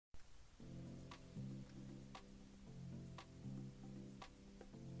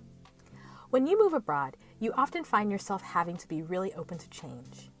When you move abroad, you often find yourself having to be really open to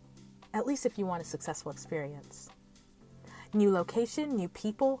change, at least if you want a successful experience. New location, new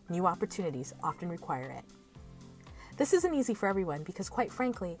people, new opportunities often require it. This isn't easy for everyone because, quite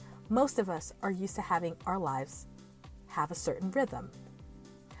frankly, most of us are used to having our lives have a certain rhythm.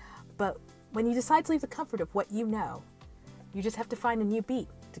 But when you decide to leave the comfort of what you know, you just have to find a new beat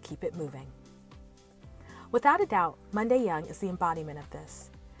to keep it moving. Without a doubt, Mundey Young is the embodiment of this.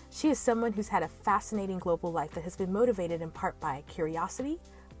 She is someone who's had a fascinating global life that has been motivated in part by curiosity,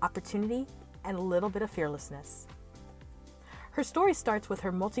 opportunity, and a little bit of fearlessness. Her story starts with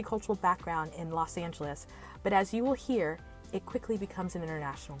her multicultural background in Los Angeles, but as you will hear, it quickly becomes an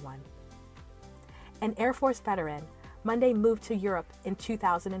international one. An Air Force veteran, Mundey moved to Europe in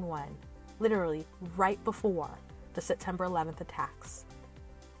 2001, literally right before the September 11th attacks.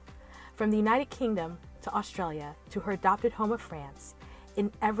 From the United Kingdom to Australia to her adopted home of France, in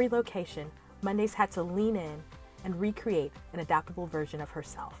every location, Mundey's had to lean in and recreate an adaptable version of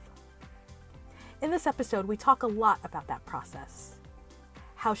herself. In this episode, we talk a lot about that process,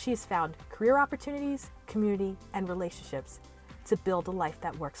 how she has found career opportunities, community, and relationships to build a life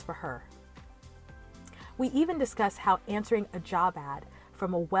that works for her. We even discuss how answering a job ad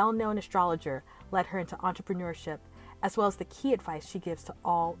from a well-known astrologer led her into entrepreneurship, as well as the key advice she gives to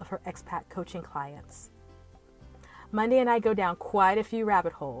all of her expat coaching clients. Mundey and I go down quite a few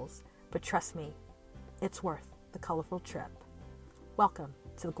rabbit holes, but trust me, it's worth the colorful trip. Welcome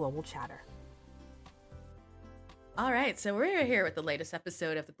to the Global Chatter. All right, so we're here with the latest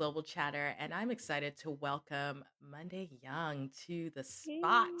episode of the Global Chatter, and I'm excited to welcome Mundey Young to the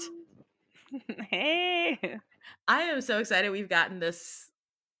spot. Hey. I am so excited we've gotten this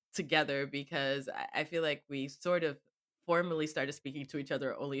together because I feel like we sort of formally started speaking to each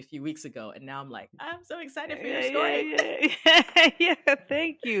other only a few weeks ago, and now I'm like, I'm so excited for your story. Yeah,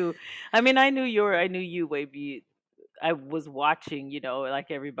 thank you. I mean, I knew you way I was watching,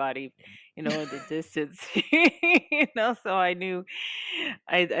 like everybody, in the distance, so I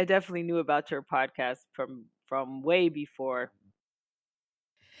definitely knew about your podcast from way before.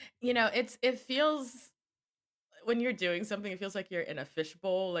 It feels, when you're doing something, it feels like you're in a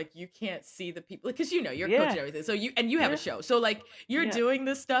fishbowl. Like you can't see the people, because you're coaching everything. So you have a show. So like you're doing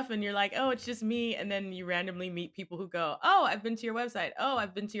this stuff and you're like, oh, it's just me. And then you randomly meet people who go, oh, I've been to your website. Oh,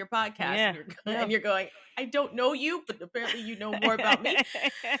 I've been to your podcast. And you're going, I don't know you, but apparently you know more about me.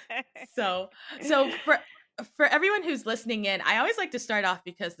 So for everyone who's listening in, I always like to start off,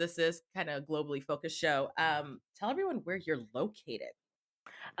 because this is kind of a globally focused show. Tell everyone where you're located.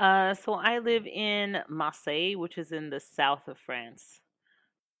 So I live in Marseille, which is in the south of France.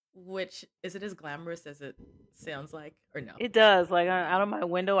 Which, is it as glamorous as it sounds like, or no? It does. Like out of my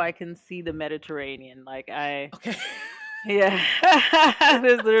window, I can see the Mediterranean. Okay. Yeah.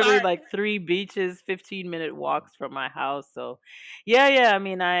 There's literally like 3 beaches, 15-minute walks from my house. So yeah. I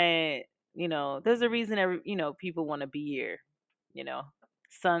mean, there's a reason people want to be here.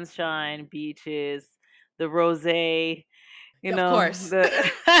 Sunshine, beaches, the rosé. Of course.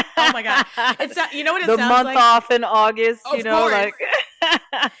 Oh my God. It's what it the sounds month like. Off in August, of course. Like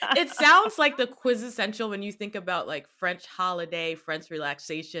it sounds like the quintessential when you think about like French holiday, French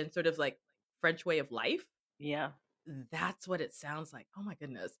relaxation, sort of like French way of life. Yeah. That's what it sounds like. Oh my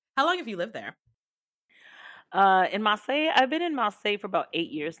goodness. How long have you lived there? In Marseille, I've been in Marseille for about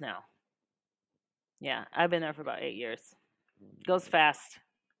 8 years now. Yeah, I've been there for about 8 years. Goes fast.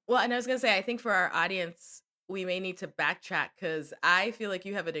 Well, and I was going to say, I think for our audience, we may need to backtrack, because I feel like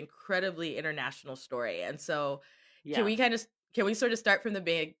you have an incredibly international story. And so can we sort of start from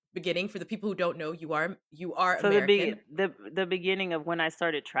the beginning for the people who don't know you are so American? The beginning of when I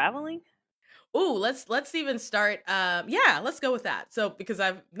started traveling? Ooh, let's even start. Let's go with that. So, because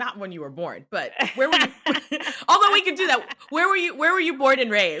I've not when you were born, but where were you? Although we could do that. Where were you born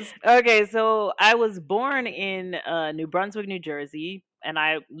and raised? Okay, so I was born in New Brunswick, New Jersey, and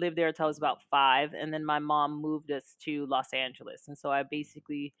I lived there until I was about 5. And then my mom moved us to Los Angeles, and so I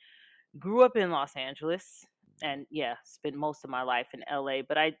basically grew up in Los Angeles. And spent most of my life in LA,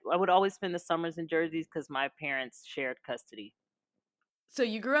 but I would always spend the summers in Jersey because my parents shared custody. So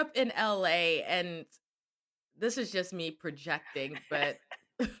you grew up in LA, and this is just me projecting, but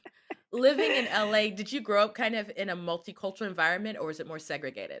living in LA, did you grow up kind of in a multicultural environment, or was it more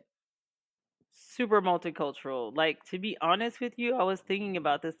segregated? Super multicultural. Like, to be honest with you, I was thinking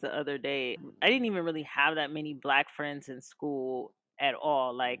about this the other day. I didn't even really have that many Black friends in school at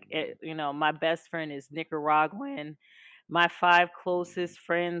all. Like, my best friend is Nicaraguan. My 5 closest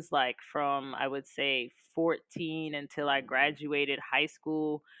friends, like from, I would say, 14 until I graduated high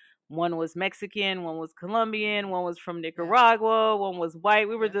school, One was Mexican, one was Colombian, one was from Yeah. Nicaragua, one was white.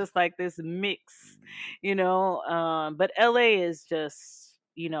 We were Yeah. just like this mix, you know. But LA is just,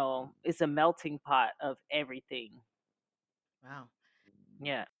 you know, it's a melting pot of everything. Wow.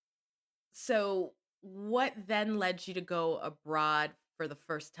 Yeah. So, what then led you to go abroad for the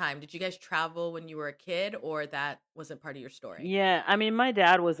first time? Did you guys travel when you were a kid, or that wasn't part of your story? Yeah, I mean, my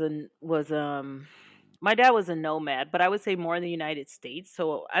dad was a nomad, but I would say more in the United States.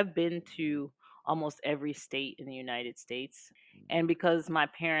 So I've been to almost every state in the United States. And because my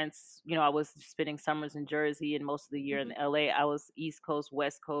parents, you know, I was spending summers in Jersey and most of the year in Hmm. LA, I was East Coast,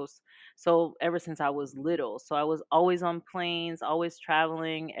 West Coast. So ever since I was little, so I was always on planes, always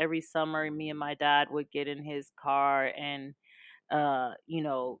traveling. Every summer, me and my dad would get in his car and you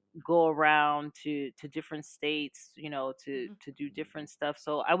know, go around to different states, you know, Hmm. to do different stuff.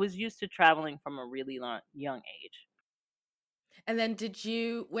 So I was used to traveling from a really young age. And then,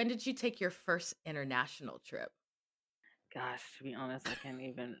 when did you take your first international trip? Gosh, to be honest, I can't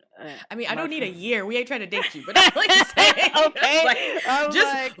even. I mean, I My don't need a fir- year. We ain't trying to date you, but I'm like saying, like, okay, I'm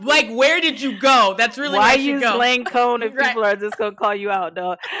just like, like, where did you go? That's really where why I should use go. lane cone if Right. people are just gonna call you out,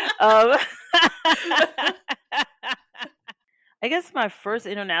 though? Um, I guess my first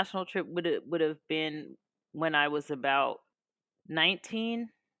international trip would have been when I was about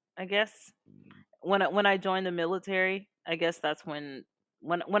 19. I guess when I joined the military, I guess that's when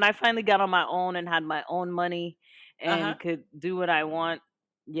I finally got on my own and had my own money Uh-huh. and could do what I want.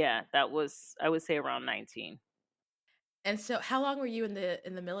 Yeah, that was, I would say, around 19. And so, how long were you in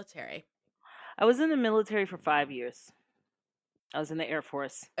the military? I was in the military for 5 years. I was in the Air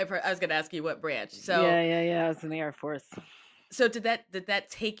Force. I was going to ask you what branch. Yeah, yeah, yeah. I was in the Air Force. So did that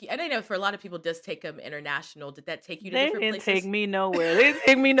take you? And I know for a lot of people, it does take them international. Did that take you to They different didn't take places? me nowhere. They didn't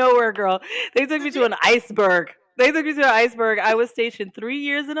take me nowhere, girl. They took me Did to you? an iceberg. They took me to an iceberg. I was stationed 3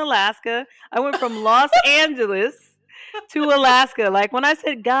 years in Alaska. I went from Los Angeles to Alaska. Like when I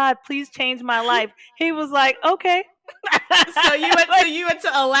said, God, please change my life, he was like, okay. So you went. So Like, you went to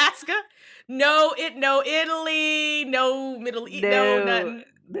Alaska. No Italy. No Middle East. No no, nothing.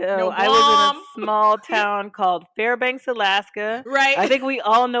 no. No I was in a Guam. small town called Fairbanks, Alaska. I Right. think we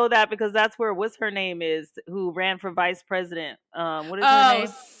all know that because that's where what's her name is, who ran for vice president. What is her Oh, name?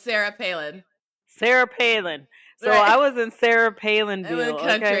 Sarah Palin. Sarah Palin. So Right. I was in Sarah I'm in the Palinville, okay?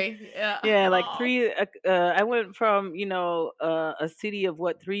 country. Yeah. Yeah, like Oh. three. I went from, you know, a city of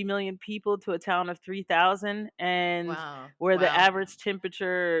what, 3 million people to a town of 3,000, and Wow. where the Wow. average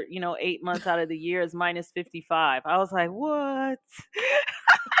temperature, you know, 8 months out of the year is -55. I was like, what?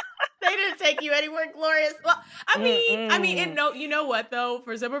 They didn't take you anywhere glorious. Well, and Mm-mm. no, you know what though?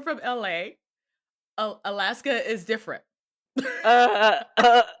 For someone from LA, Alaska is different. Yeah,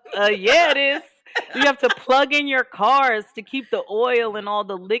 it is. You have to plug in your cars to keep the oil and all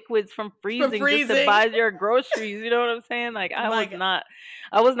the liquids from From freezing just to freezing. buy your groceries. You know what I'm saying? Like My God.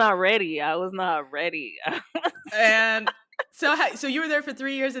 I was not ready. I was not ready. And so you were there for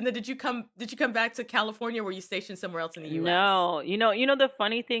 3 years, and then did you come back to California? Or were you stationed somewhere else in the U.S.? No, the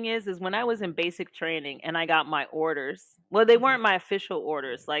funny thing is when I was in basic training and I got my orders. Well, they Hmm. weren't my official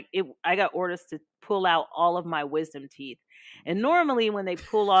orders. I got orders to pull out all of my wisdom teeth. And normally, when they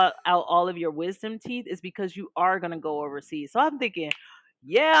pull out all of your wisdom teeth, is because you are gonna go overseas. So I'm thinking,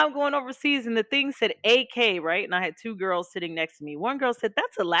 yeah, I'm going overseas, and the thing said AK, right? And I had two girls sitting next to me. One girl said,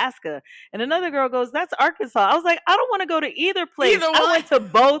 "That's Alaska," and another girl goes, "That's Arkansas." I was like, I don't want to go to either place. Either I one. went to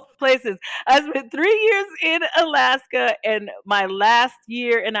both places. I spent 3 years in Alaska and my last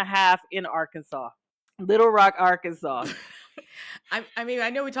year and a half in Arkansas, Little Rock, Arkansas. I mean, I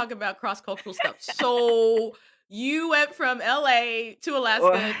know we talk about cross cultural stuff. So you went from LA to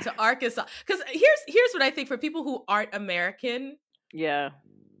Alaska to Arkansas. Because here's what I think for people who aren't American, Yeah,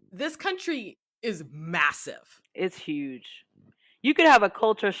 this country is massive. it's huge. You could have a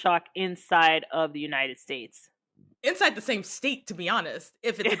culture shock inside of the United States. Inside the same state, to be honest,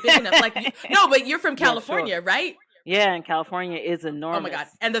 if it's a big enough. No, but you're from Yeah, sure. California, right? Yeah, and California is enormous. Oh my God.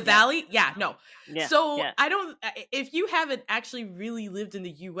 And the Yeah, Valley? Yeah, no. yeah, So yeah. if you haven't actually really lived in the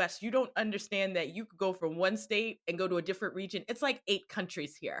US, you don't understand that you could go from one state and go to a different region. It's like 8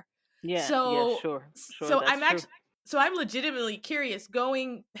 countries here. Yeah, yeah, So, sure, sure, so that's I'm true. actually, I'm legitimately curious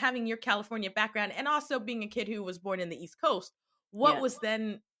having your California background and also being a kid who was born in the East Coast. What Yeah. was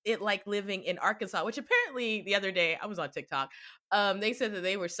then it like living in Arkansas, which apparently the other day I was on TikTok. They said that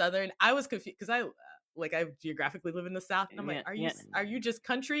they were Southern. I was confused because I geographically live in the South, and I'm like, Yeah, yeah. are you just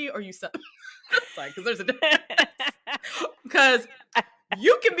country or you Southern? Sorry, because there's a difference. Because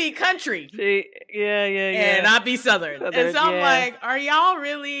you can be country See, yeah, yeah, and yeah. not be Southern. And Southern, so I'm yeah. like, are y'all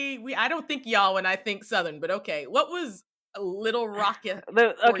really? I don't think y'all when I think Southern, but okay. What was a little rocket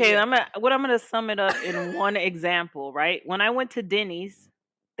for Okay, you. I'm gonna sum it up in one example, right? When I went to Denny's,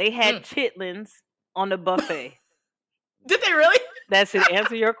 they had chitlins on the buffet. Did they really? That should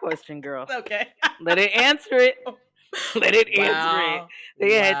answer your question, girl. Okay. Let it answer it. Let it answer it. Wow.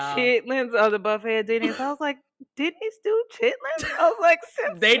 They had Wow. chitlins on the buffet at Denny's. I was like, Denny's do chitlins? I was like,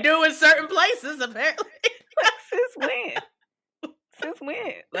 They do in certain places, apparently. since when? Since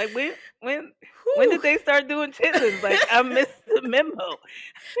when? Like when did they start doing chitlins? Like I missed the memo.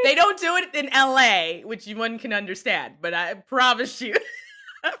 They don't do it in LA, which one can understand, but I promise you.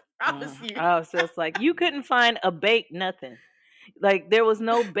 I promise you. I was just like, you couldn't find a baked nothing. Like there was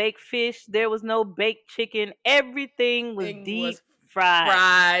no baked fish, there was no baked chicken. Everything was deep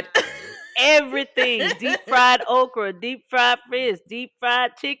fried. Everything. Deep fried okra, deep fried fish, deep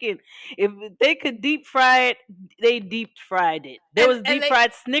fried chicken. If they could deep fry it, they deep fried it. There was deep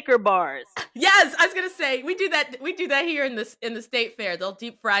fried Snicker bars. Yes, I was gonna say we do that here in the state fair. They'll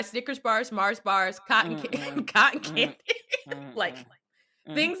deep fry Snickers bars, Mars bars, cotton candy, like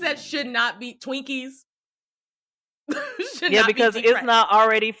things that should not be Twinkies. Yeah, because it's not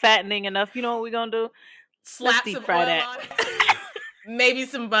already fattening enough. You know what we're gonna do? Slap some oil on it. Maybe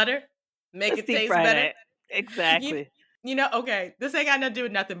some butter. Make it taste better. That. Exactly. You know, okay, this ain't got nothing to do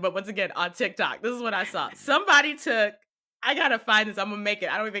with nothing, but once again, on TikTok, this is what I saw. Somebody took, I gotta find this, I'm gonna make it,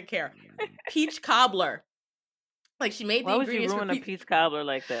 I don't even care. Peach cobbler. Like she made the ingredients. Why would you ruin a peach cobbler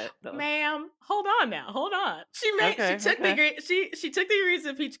like that, though? Ma'am, hold on now, hold on. She took the ingredients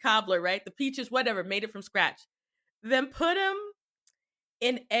of peach cobbler, right? The peaches, whatever, made it from scratch. Then put them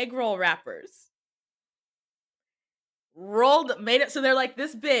in egg roll wrappers. Made it so they're like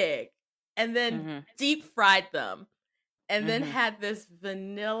this big, and then deep fried them, and then had this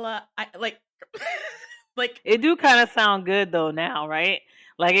vanilla, like it do kind of sound good though now, right?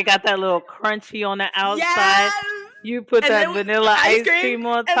 Like it got that little crunchy on the outside. Yes! You put that vanilla ice cream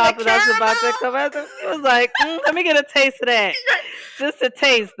on top, and that's about to come out. It was like, let me get a taste of that. Just a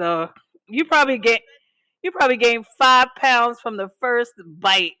taste, though. You probably gained 5 pounds from the first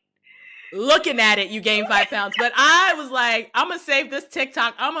bite. Looking at it, you gained 5 pounds. But I was like, I'm gonna save this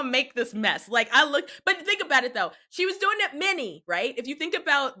TikTok. I'm gonna make this mess. Like but think about it though. She was doing it mini, right? If you think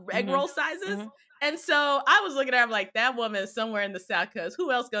about egg roll sizes. And so I was looking at her, I'm like, that woman is somewhere in the South, because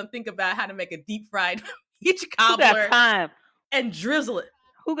who else gonna think about how to make a deep fried peach cobbler? Who got time? And drizzle it.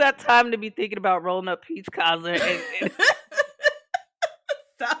 Who got time to be thinking about rolling up peach cobbler?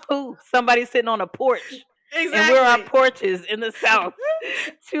 Who? Somebody sitting on a porch. Exactly. And we're on porches in the South.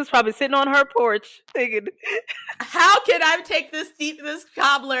 She was probably sitting on her porch thinking, how can I take this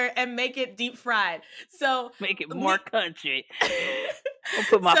cobbler and make it deep fried? So make it more country. I'll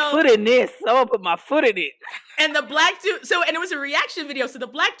put my foot in this. I'm gonna put my foot in it. And the black dude, and it was a reaction video. So the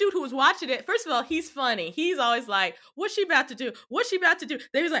black dude who was watching it, first of all, he's funny. He's always like, what's she about to do? What's she about to do?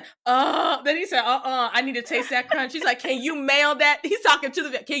 Then he's like, then he said, I need to taste that crunch. He's like, can you mail that? He's talking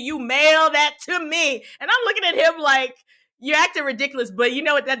to can you mail that to me? And I'm looking at him like, you're acting ridiculous, but you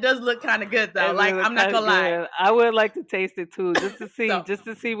know what? That does look kind of good, though. Like, I'm not gonna lie. I would like to taste it too, just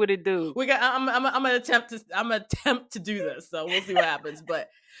to see what it do. I'm gonna attempt to do this, so we'll see what happens. But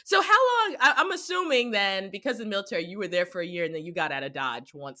so, how long? I'm assuming then, because of the military, you were there for a year, and then you got out of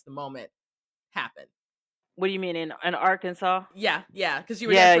Dodge once the moment happened. What do you mean in Arkansas? Yeah, because you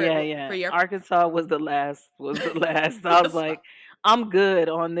were there for a year. Arkansas was the last. I was like, I'm good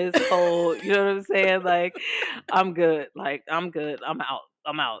on this whole, you know what I'm saying? Like, I'm good. I'm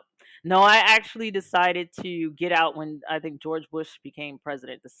out. No, I actually decided to get out when I think George Bush became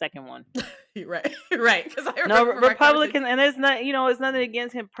president, the second one. Right. Because I remember Republicans, and there's not, it's nothing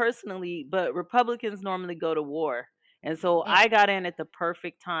against him personally, but Republicans normally go to war. And so I got in at the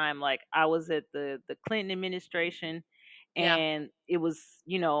perfect time. Like I was at the Clinton administration. And it was,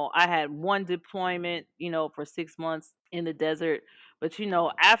 I had one deployment, for 6 months in the desert. But,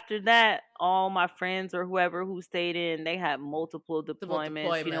 after that, all my friends or whoever who stayed in, they had multiple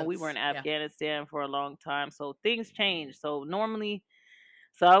deployments. We were in Afghanistan for a long time. So things changed. So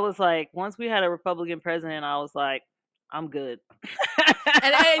I was like, once we had a Republican president, I was like, I'm good.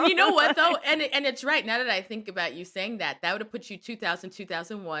 and you know what, though? And it's right. Now that I think about you saying that would have put you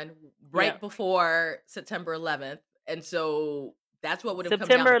 2001, right before September 11th. And so that's what would have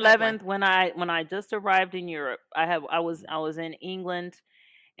September 11th when I just arrived in Europe. I was in England,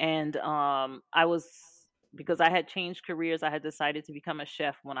 and because I had changed careers, I had decided to become a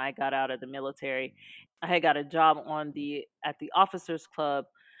chef when I got out of the military. I had got a job at the officers club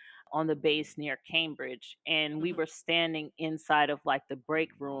on the base near Cambridge, and we were standing inside of like the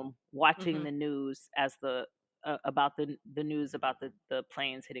break room watching the news as the about the news about the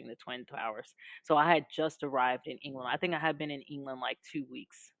planes hitting the Twin Towers. So I had just arrived in England. I think I had been in England like 2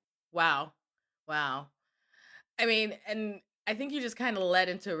 weeks. Wow. Wow. I mean, and I think you just kind of led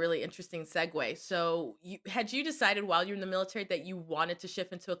into a really interesting segue. So, you decided while you were in the military that you wanted to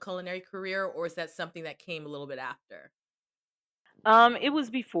shift into a culinary career, or is that something that came a little bit after? It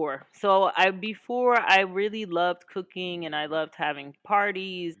was before. So before I really loved cooking and I loved having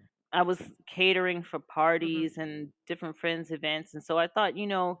parties. I was catering for Hmm. parties and different friends events, and so I thought,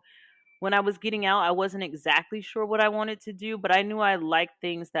 when I was getting out, I wasn't exactly sure what I wanted to do, but I knew I liked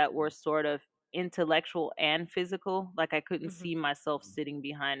things that were sort of intellectual and physical. Like I couldn't Hmm. see myself sitting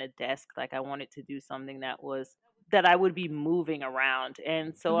behind a desk. Like I wanted to do something that I would be moving around.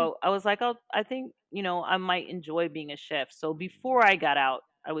 And Hmm. so I was like, oh, I think, I might enjoy being a chef. So before I got out,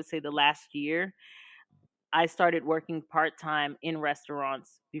 I would say the last year, I started working part time in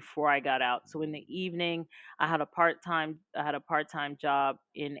restaurants before I got out. So in the evening, I had a part time job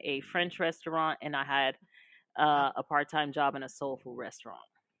in a French restaurant, and I had Wow. a part time job in a soul food restaurant.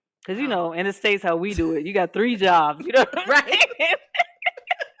 Because Wow. in the States, how we do it, you got 3 jobs. You know what I'm Right. saying?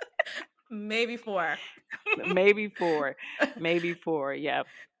 Maybe four. Maybe four, maybe four. Yeah.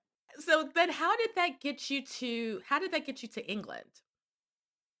 So then how did that get you to England?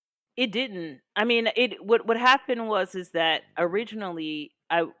 It didn't. I mean, it what happened was is that originally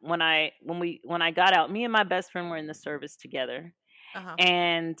when I got out, me and my best friend were in the service together. Uh-huh.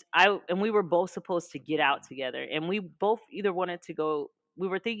 And we were both supposed to get out together, and we both either wanted to go. We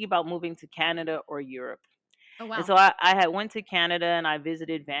were thinking about moving to Canada or Europe. Oh, And wow. so I had went to Canada and I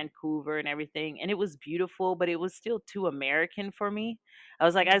visited Vancouver and everything, and it was beautiful, but it was still too American for me. I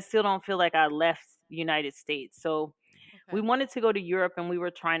was like, I Mhm. still don't feel like I left the United States. So we Okay. wanted to go to Europe, and we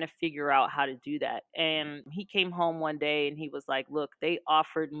were trying to figure out how to do that. And he came home one day and he was like, "Look, they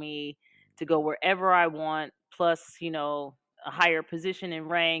offered me to go wherever I want, plus, a higher position in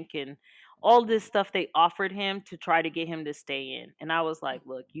rank and all this stuff they offered him to try to get him to stay in." And I was like,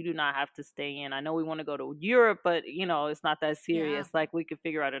 "Look, you do not have to stay in. I know we want to go to Europe, but, it's not that Yeah. serious. Like we could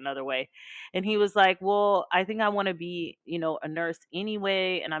figure out another way." And he was like, "Well, I think I want to be, a nurse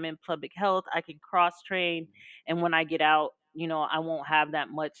anyway, and I'm in public health. I can cross train, and when I get out, I won't have that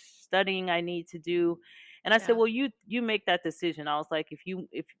much studying I need to do." And I said, Yeah. "Well, you make that decision." I was like,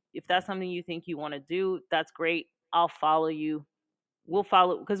 if that's something you think you want to do, that's great. I'll follow you. We'll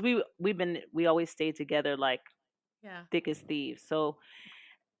follow, because we always stayed together like Yeah. thick as thieves. So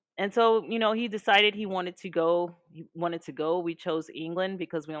he decided he wanted to go. We chose England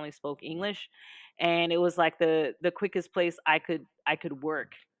because we only spoke English, and it was like the quickest place I could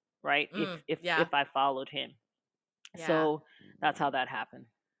work, right? if if Yeah. if I followed him. Yeah. So that's how that happened.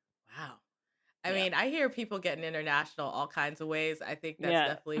 Wow. I Yeah. mean, I hear people getting international all kinds of ways. I think that's Yeah.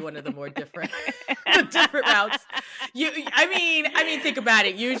 definitely one of the more different the different routes. I mean, think about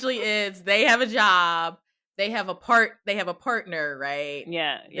it. Usually it's they have a job, they have a partner, right?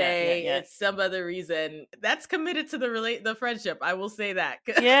 Yeah, yeah, yeah, They yeah. It's some other reason that's committed to the friendship. I will say that.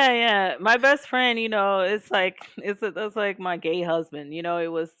 Yeah, yeah. My best friend, it's like that's like my gay husband. We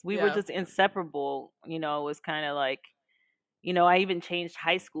were Yeah. just inseparable. It was kind of like, I even changed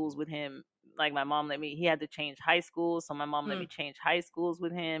high schools with him. Like my mom he had to change high schools, so my mom let me Mm. change high schools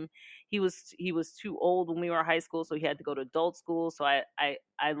with him. He was too old when we were in high school, so he had to go to adult school. So I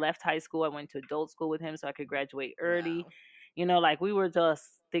left high school. I went to adult school with him so I could graduate early. Wow. Like we were just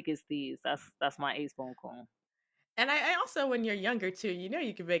thick as thieves. That's my ace bone cone. And I also, when you're younger too,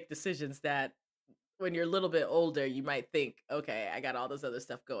 you can make decisions that when you're a little bit older, you might think, okay, I got all this other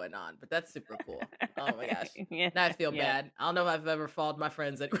stuff going on, but that's super cool. Oh my gosh. Yeah, Now I feel yeah. bad. I don't know if I've ever followed my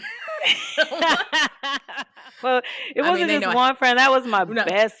friends anywhere. Well, it I mean, wasn't they just know. one friend. That was my No,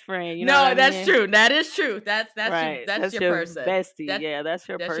 best friend. You know what no, I that's mean? true. That is true. Right. That's That's your your person. bestie. Yeah, that's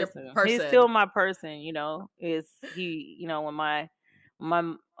your That's your person. He's still person. my person. Is he? When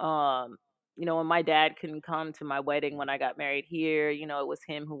my dad couldn't come to my wedding when I got married here. It was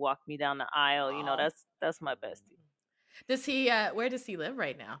him who walked me down the aisle. Oh, That's my bestie. does he? Where does he live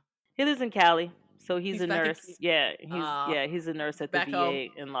right now? He lives in Cali, so he's He's a back in. nurse. He's a nurse at the Back home. VA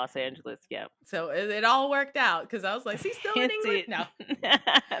in Los Angeles. Yeah. So it all worked out because I was like, is he still in It England? did.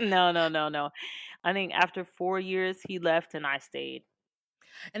 No. No, no, no, no. I think after 4 years he left and I stayed.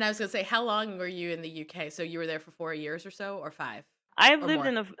 And I was gonna say, how long were you in the UK? So you were there for 4 years or so, or five, I've or lived more?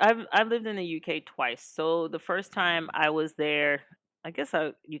 in the I've lived in the UK twice. So the first time I was there, I guess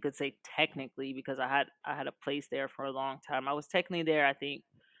you could say technically, because I had a place there for a long time. I was technically there, I think,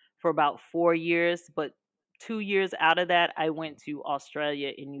 for about 4 years, but 2 years out of that I went to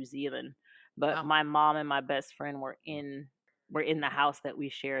Australia and New Zealand. But Wow. my mom and my best friend were in were in the house that we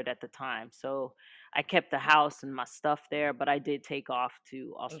shared at the time. So I kept the house and my stuff there, but I did take off to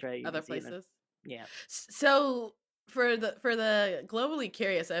in Australia, New other Zealand. places? Yeah. So for the globally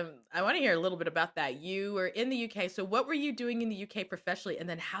curious, I want to hear a little bit about that. You were in the UK. So what were you doing in the UK professionally, and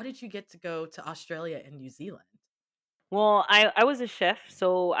then how did you get to go to Australia and New Zealand? Well, I was a chef,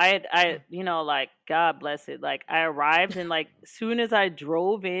 so Mm, like God bless it. Like I arrived and like soon as I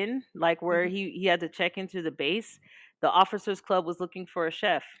drove in, like where mhm. he had to check into the base, the officers club was looking for a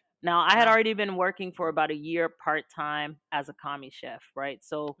chef. Now, I had Wow. already been working for about a year part-time as a commie chef, right?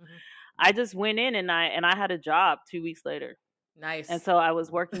 So Mhm. I just went in and I had a job 2 weeks later. And Nice. so I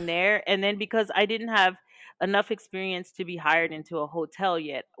was working there. And then because I didn't have enough experience to be hired into a hotel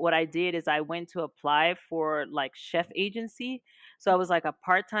yet, what I did is I went to apply for like chef agency. So I was like a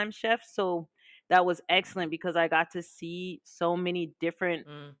part time chef. So that was excellent because I got to see so many different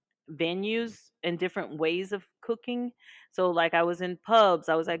Mm, venues and different ways of cooking. So like I was in pubs,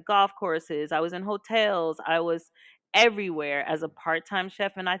 I was at golf courses, I was in hotels, I was everywhere as a part-time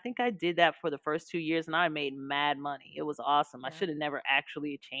chef, and I think I did that for the first 2 years and I made mad money. It was awesome. I yeah. should have never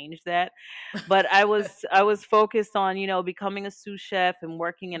actually changed that. But I was focused on, becoming a sous chef and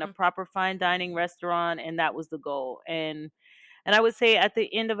working in a Mhm. proper fine dining restaurant, and that was the goal. And I would say at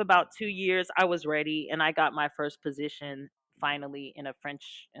the end of about 2 years, I was ready and I got my first position finally in a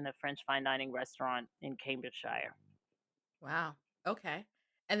French fine dining restaurant in Cambridgeshire. Wow. Okay.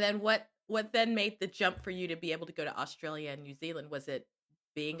 And then what then made the jump for you to be able to go to Australia and New Zealand? Was it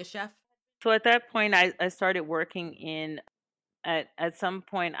being a chef? So at that point, I started working at some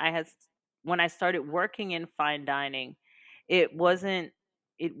point when I started working in fine dining, it wasn't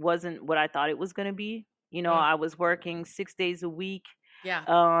it wasn't what I thought it was going to be. Mm, I was working 6 days a week. yeah.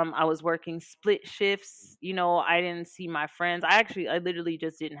 I was working split shifts. I didn't see my friends. I literally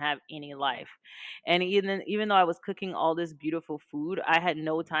just didn't have any life. And even though I was cooking all this beautiful food, I had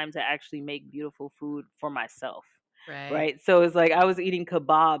no time to actually make beautiful food for myself. Right. Right. So it's like I was eating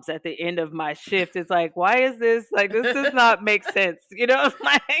kebabs at the end of my shift. It's like, why is this like this does not make sense?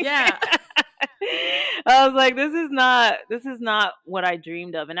 Like Yeah. I was like, this is not what I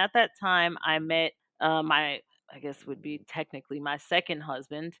dreamed of. And at that time I met my I guess would be technically my second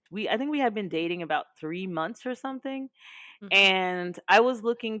husband. I think we had been dating about 3 months or something. Mhm. And I was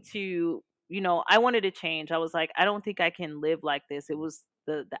looking to, I wanted to change. I was like, I don't think I can live like this. It was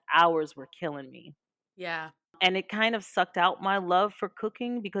the hours were killing me. Yeah. And it kind of sucked out my love for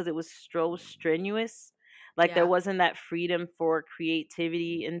cooking because it was so strenuous. Like there Yeah. wasn't that freedom for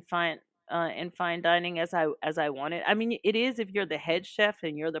creativity in fine dining as I wanted. I mean, it is if you're the head chef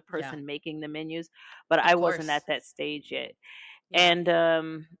and you're the Yeah. person making the menus, but Of I wasn't at course. that stage yet. Yeah.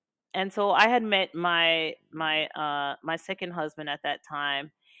 And so I had met my second husband at that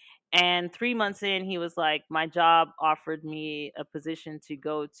time, and 3 months in, he was like, my job offered me a position to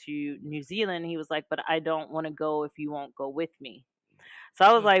go to New Zealand. He was like, but I don't want to go if you won't go with me. So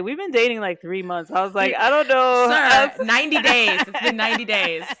I was Mm. like, we've been dating like 3 months. I was like, I don't know. Sir, 90 days. It's been 90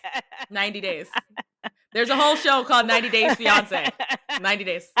 days. 90 days. There's a whole show called 90 Days Fiance. 90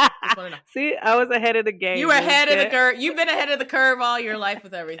 days. Just want to know. See, I was ahead of the You game. were Miss. ahead of the curve. You've been ahead of the curve all your life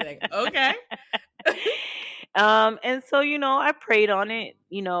with everything. Okay. And so, I prayed on it,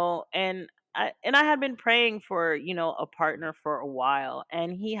 and I had been praying for, a partner for a while,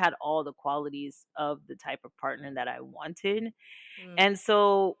 and he had all the qualities of the type of partner that I wanted. Mm, And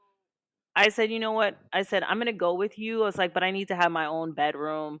so I said, you know what? I said, I'm going to go with you. I was like, but I need to have my own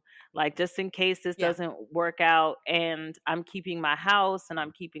bedroom, like just in case this yeah. doesn't work out. And I'm keeping my house and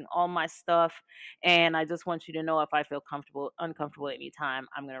I'm keeping all my stuff. And I just want you to know if I feel uncomfortable anytime,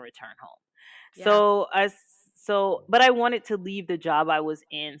 I'm going to return home. Yeah. But I wanted to leave the job I was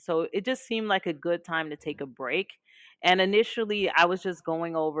in. So it just seemed like a good time to take a break. And initially, I was just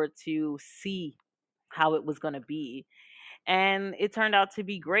going over to see how it was going to be. And it turned out to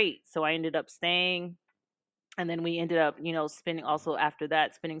be great. So I ended up staying. And then we ended up, spending also after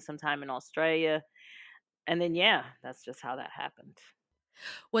that, spending some time in Australia. And then, yeah, that's just how that happened.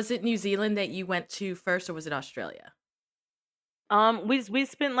 Was it New Zealand that you went to first, or was it Australia? We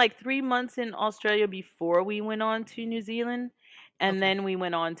spent like 3 months in Australia before we went on to New Zealand, and Okay. then we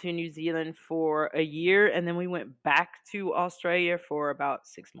went on to New Zealand for a year, and then we went back to Australia for about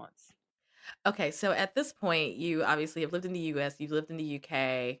 6 months. Okay. So at this point, you obviously have lived in the US, you've lived in the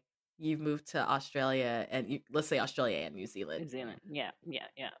UK, you've moved to Australia, and let's say Australia and New Zealand. New Zealand, yeah, yeah,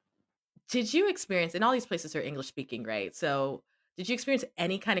 yeah. Did you experience, and all these places are English speaking, right? So did you experience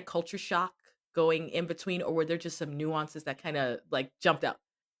any kind of culture shock going in between, or were there just some nuances that kind of like jumped out?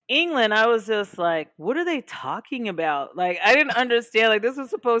 England, I was just like, what are they talking about? Like, I didn't understand. Like, this was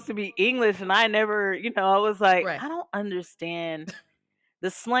supposed to be English, and I never, I was like, Right. I don't understand.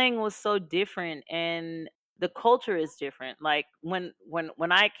 The slang was so different, and the culture is different. Like when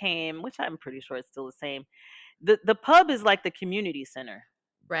I came, which I'm pretty sure it's still the same. The pub is like the community center.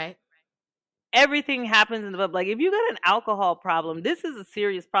 Right. Everything happens in the pub. Like if you got an alcohol problem, this is a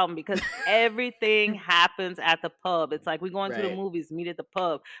serious problem because everything happens at the pub. It's like we're going to the Right. movies, meet at the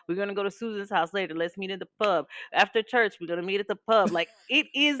pub. We're gonna go to Susan's house later. Let's meet at the pub. After church, we're gonna meet at the pub. Like it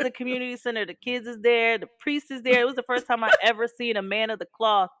is the community center. The kids is there, the priest is there. It was the first time I ever seen a man of the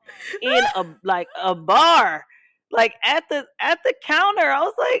cloth in a bar. Like at the counter. I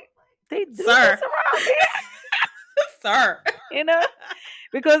was like, they do Sir. this around here. Sir.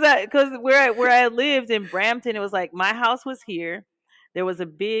 Because where I lived in Brampton, it was like my house was here. There was a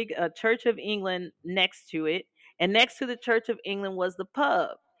big Church of England next to it, and next to the Church of England was the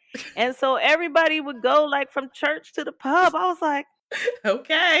pub. And so everybody would go like from church to the pub. I was like,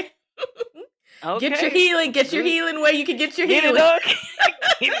 okay. Get your healing. Get your healing where you can get your healing.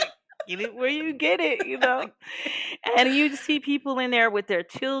 Get it where you get it, And you see people in there with their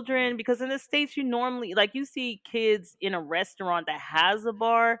children, because in the States you normally you see kids in a restaurant that has a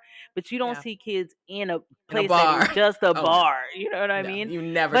bar, but you don't see kids in a place that is just a bar. You know what I mean? You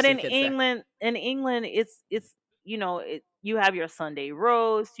never. But see in England, it's you have your Sunday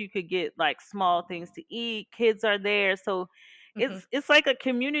roast. You could get like small things to eat. Kids are there, so it's like a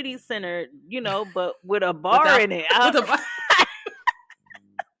community center, but with a bar in it. With a bar.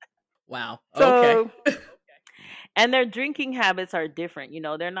 Wow. So, okay. And their drinking habits are different.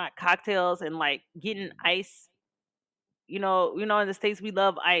 They're not cocktails and like getting ice. In the States we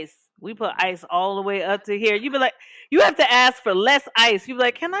love ice. We put ice all the way up to here. You be like, you have to ask for less ice. You be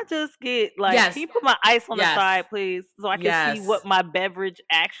like, can I just get can you put my ice on the side, please, so I can see what my beverage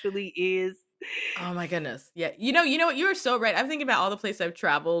actually is? Oh my goodness. Yeah. You know what? You are so right. I'm thinking about all the places I've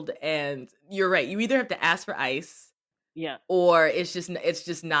traveled, and you're right. You either have to ask for ice. Yeah. Or it's just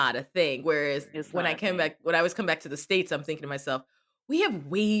not a thing. Whereas when I was coming back to the States, I'm thinking to myself, we have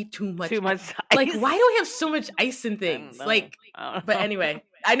way too much ice. Like, why do we have so much ice in things? Like, but anyway,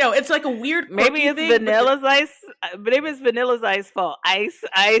 I know it's like a weird. Maybe it's Vanilla's ice. Maybe it's Vanilla's ice fault. Ice,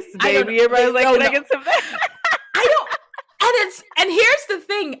 baby. Everybody's like, can I get some? I don't. And here's the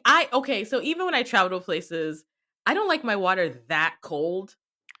thing. So even when I travel to places, I don't like my water that cold.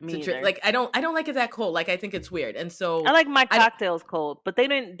 Like I don't like it that cold. Like I think it's weird, and so I like my cocktails cold. But they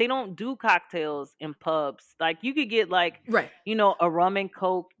don't do cocktails in pubs. Like you could get a rum and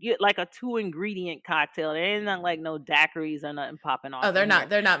coke, like a 2-ingredient cocktail. There ain't not like no daiquiris or nothing popping off. Oh, they're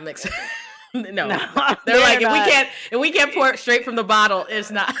not mixed. no, they're like if we can't pour it straight from the bottle, it's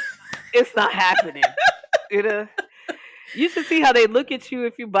not happening. You should see how they look at you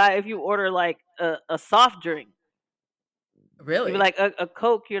if you order like a soft drink. Really? You're like a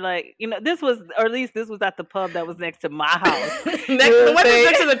Coke. You're like, this was at the pub that was next to my house. The one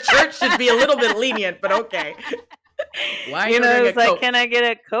next to the church should be a little bit lenient, but okay. Why? It's like, can I get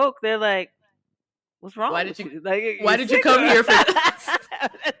a Coke? They're like, what's wrong? Why did you come here for this?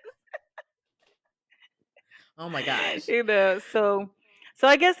 Oh my gosh. So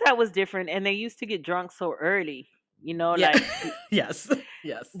I guess that was different, and they used to get drunk so early. Like yes.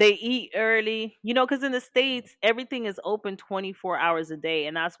 They eat early, because in the States, everything is open 24 hours a day.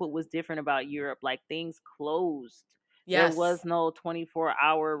 And that's what was different about Europe. Like things closed. Yes. There was no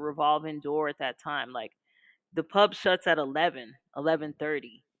 24-hour revolving door at that time. Like the pub shuts at 11:30,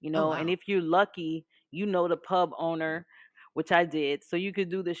 wow. And if you're lucky, the pub owner, which I did. So you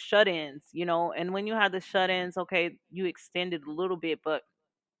could do the shut-ins, and when you had the shut-ins, okay, you extended a little bit, but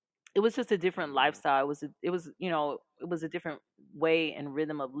it was just a different lifestyle. It was a different way and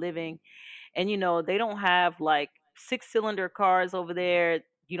rhythm of living. And, they don't have like 6-cylinder cars over there.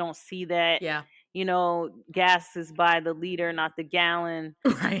 You don't see that. Yeah. Gas is by the liter, not the gallon.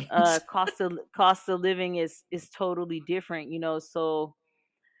 Right. Cost of living is totally different, so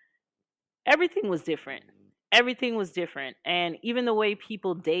everything was different. And even the way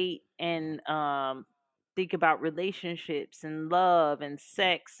people date and, think about relationships and love and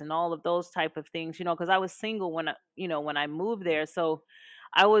sex and all of those type of things, because I was single when I moved there. So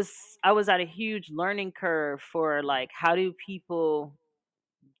I was at a huge learning curve for like, how do people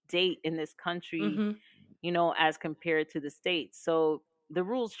date in this country, as compared to the States. So the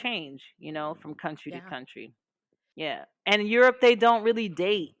rules change, from country to country. Yeah. And in Europe, they don't really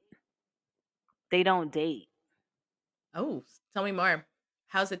date. They don't date. Oh, tell me more.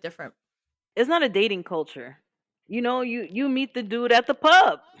 How's it different? It's not a dating culture. You meet the dude at the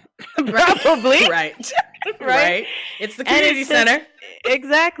pub. Probably. Right. right? Right. It's the And community it's just center.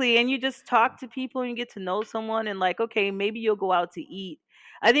 exactly, and you just talk to people and you get to know someone, and like, okay, maybe you'll go out to eat.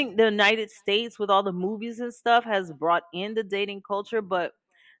 I think the United States with all the movies and stuff has brought in the dating culture, but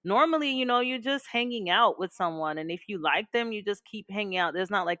normally, you're just hanging out with someone, and if you like them, you just keep hanging out.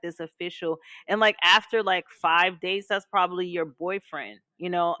 There's not like this official, and like after like 5 days, that's probably your boyfriend.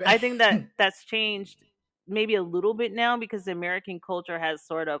 I think that that's changed maybe a little bit now because the American culture has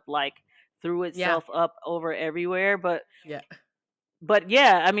sort of like threw Yeah. itself up over everywhere, Yeah. but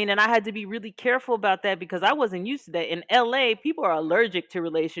yeah, I mean, and I had to be really careful about that because I wasn't used to that. In LA, people are allergic to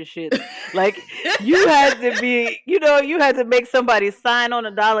relationships. Like you had to be, you had to make somebody sign on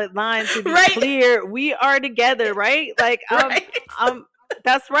a dotted line to be Right. clear. We are together, right? Like Right.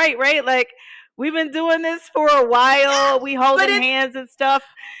 that's right, right? Like we've been doing this for a while. We But holding it's hands and stuff.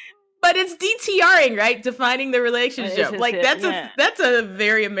 but it's DTRing, right? Defining the relationship. Like Relationship, yeah. that's a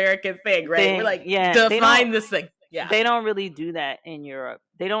very American thing, right? We're Thing, like, yeah. define this thing. Yeah. They don't really do that in Europe.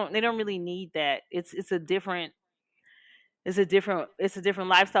 They don't really need that. It's a different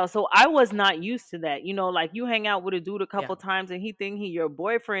lifestyle. So I was not used to that. Like you hang out with a dude a Yeah. couple times and he think he your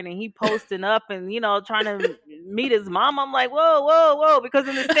boyfriend and he posting up and trying to meet his mom. I'm like, whoa, whoa, whoa, because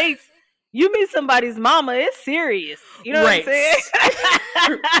in the States you meet somebody's mama, it's serious. You know what I'm Right.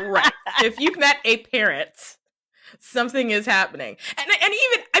 saying? Right. If you've met a parent, something is happening. And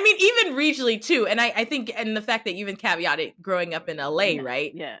even regionally too. And I think, and the fact that you even caveated growing up in LA, Yeah,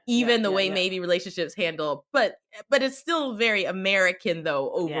 right? yeah, Even the way yeah. maybe relationships handle, but it's still very American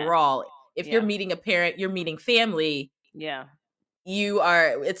though overall. If you're Yeah. meeting a parent, you're meeting family, Yeah,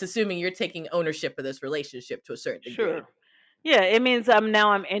 it's assuming you're taking ownership of this relationship to a certain degree. sure. Yeah, it means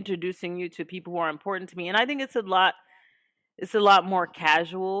I'm introducing you to people who are important to me, and I think it's a lot more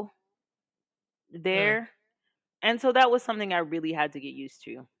casual Mm, there. And so that was something I really had to get used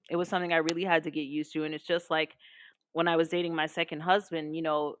to. It was something I really had to get used to, and it's just like when I was dating my second husband,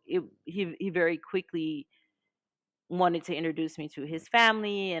 he very quickly wanted to introduce me to his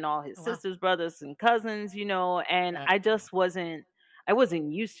family and all his oh, wow. sisters, brothers, and cousins, and Right. I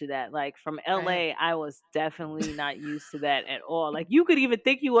wasn't used to that. Like from Right. LA, I was definitely not used to that at all. Like you could even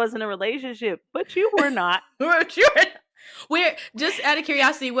think you was in a relationship, but you were not. Sure. Where, just out of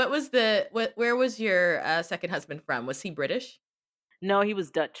curiosity, where was your second husband from? Was he British? No, he was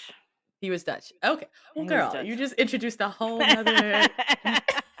Dutch. He was Dutch. Okay. Well, He was girl, you Dutch. just introduced a whole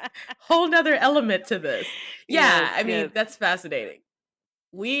nother element to this. Yeah, Yes, I yes. mean, that's fascinating.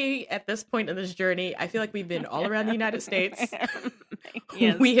 We, at this point in this journey, I feel like we've been all around the United States.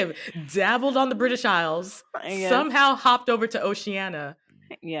 Yes. We have dabbled on the British Isles, Yes. somehow hopped over to Oceania,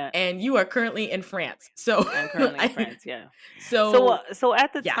 Yeah. and you are currently in France. So I'm currently in France, yeah. So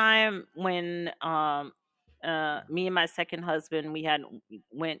at the yeah. time when me and my second husband we had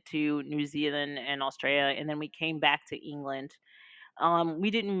went to New Zealand and Australia and then we came back to England. We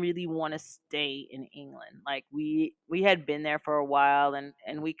didn't really want to stay in England. Like we had been there for a while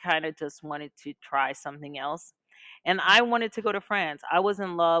and we kind of just wanted to try something else. And I wanted to go to France. I was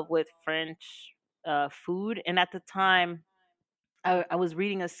in love with French food, and at the time I was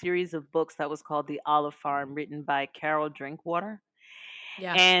reading a series of books that was called The Olive Farm, written by Carol Drinkwater,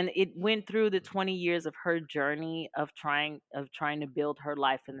 Yeah. and it went through the 20 years of her journey of trying to build her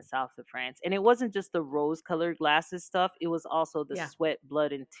life in the south of France. And it wasn't just the rose-colored glasses stuff; it was also the Yeah. sweat,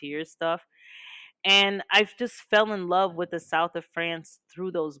 blood, and tears stuff. And I just fell in love with the south of France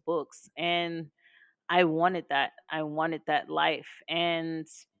through those books, and I wanted that. I wanted that life. And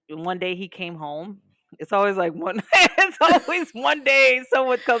one day he came home. It's always like one. It's always one day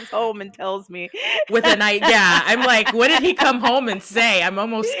someone comes home and tells me With a night, yeah. I'm like, what did he come home and say? I'm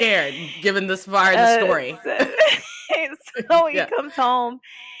almost scared, given this far in the story. So he Yeah. comes home.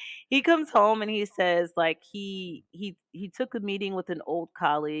 He comes home and he says like he took a meeting with an old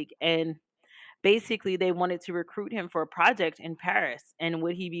colleague and basically they wanted to recruit him for a project in Paris and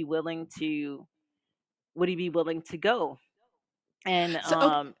would he be willing to go? And So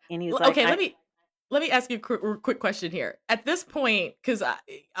okay, and he's like, okay, let me ask you a quick question here. At this point, because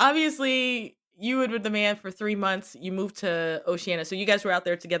obviously you were with the man for 3 months, you moved to Oceania, so you guys were out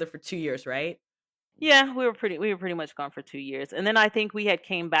there together for 2 years, right? yeah, we were pretty much gone for 2 years, and then I think we had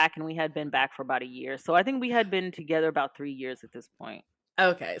came back and we had been back for about a year. So I think we had been together about 3 years at this point.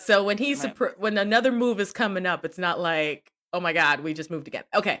 Okay, so when Right. when another move is coming up, it's not like, oh my God, we just moved again.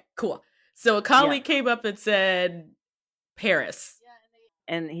 Okay, cool. So a colleague came up and said Paris.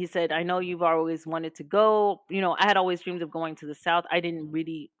 And he said, I know you've always wanted to go. I had always dreamed of going to the South. I didn't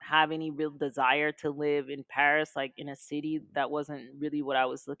really have any real desire to live in Paris, like in a city. That wasn't really what I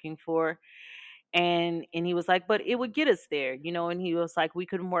was looking for. And he was like, but it would get us there, and he was like, we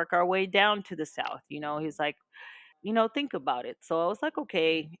could work our way down to the south. He's like, think about it. So I was like,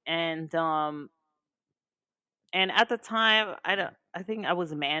 okay. And at the time, I think I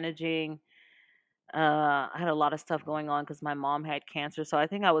was managing. I had a lot of stuff going on because my mom had cancer, so I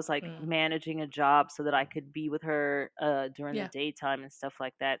think I was like Mm. managing a job so that I could be with her during the Yeah. daytime and stuff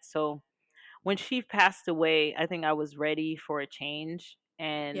like that. So when she passed away, I think I was ready for a change.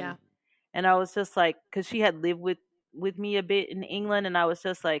 Yeah. And I was just like, because she had lived with me a bit in England, and I was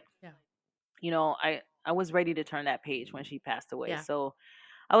just like, Yeah. I was ready to turn that page when she passed away. Yeah. So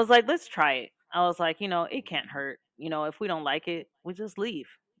I was like, let's try it. I was like, it can't hurt. If we don't like it, we just leave.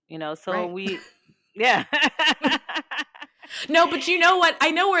 So Right. we, yeah. No, but you know what?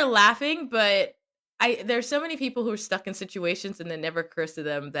 I know we're laughing, but there's so many people who are stuck in situations and it never occurs to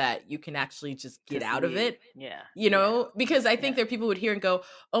them that you can actually just get Just out of leave. it. Yeah. Because I think Yeah. there are people who would hear and go,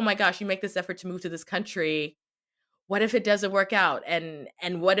 "Oh my gosh, you make this effort to move to this country. What if it doesn't work out? And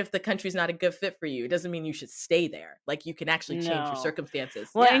what if the country's not a good fit for you? It doesn't mean you should stay there. Like you can actually change your No. circumstances."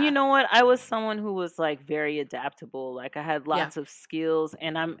 Well, and you Yeah. know what? I was someone who was like very adaptable. Like I had Yeah. lots of skills,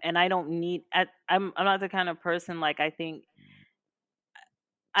 and I don't need. I'm not the kind of person, like, I think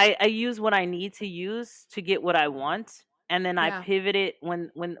I use what I need to use to get what I want, and then I Yeah. pivot it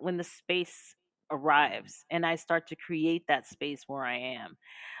when the space arrives, and I start to create that space where I am.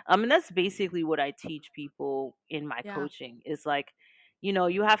 And that's basically what I teach people in my Yeah. coaching. Is like,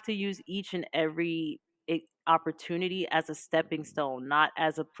 you have to use each and every opportunity as a stepping stone, not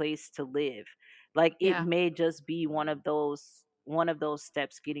as a place to live. Like it Yeah. may just be one of those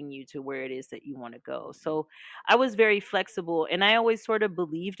steps getting you to where it is that you want to go. So I was very flexible, and I always sort of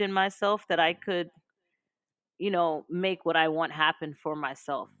believed in myself that I could, make what I want happen for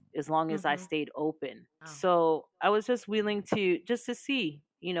myself as long as I Mhm. stayed open. Wow. So I was just willing to see,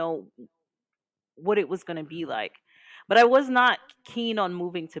 what it was going to be like. But I was not keen on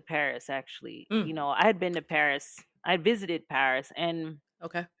moving to Paris, actually. Mm. I had been to Paris. I visited Paris, and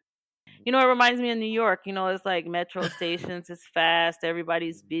Okay. it reminds me of New York. It's like metro stations, it's fast,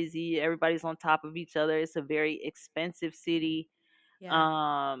 everybody's busy, everybody's on top of each other. It's a very expensive city. Yeah.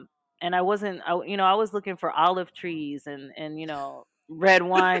 Um, and I was looking for olive trees and red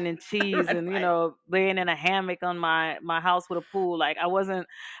wine and cheese, Red and wine. laying in a hammock on my house with a pool. Like I wasn't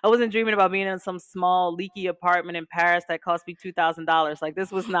dreaming about being in some small leaky apartment in Paris that cost me $2,000. Like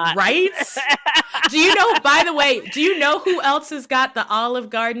this was not. Right? Do you know, by the way, do you know who else has got the olive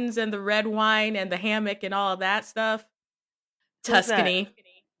gardens and the red wine and the hammock and all of that stuff? Who's that? Tuscany.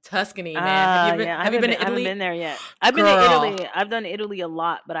 Tuscany, man. Have you been Yeah, have you been to I haven't Italy? been there yet. I've been to Girl. Italy. I've done Italy a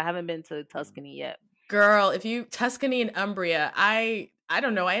lot, but I haven't been to Tuscany yet. Girl, if you Tuscany and Umbria, I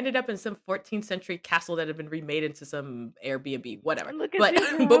don't know. I ended up in some 14th century castle that had been remade into some Airbnb, whatever. Look at But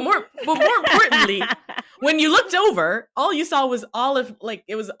you, but girl. more importantly, when you looked over, all you saw was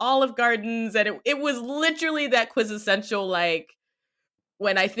it was olive gardens, and it was literally that quintessential, like,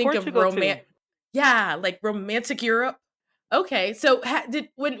 when I think of Portugal too. yeah, like romantic Europe. Okay, so did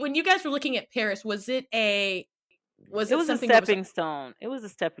when you guys were looking at Paris, was It it was a something that was stepping stone. It was a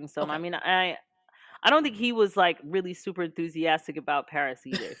stepping stone. I okay? mean, I don't think he was like really super enthusiastic about Paris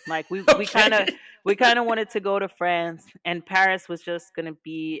either. Like we kind of Okay. wanted to go to France, and Paris was just going to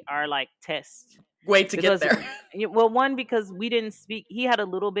be our like test. Wait to get Because there. well, one, because we didn't speak, he had a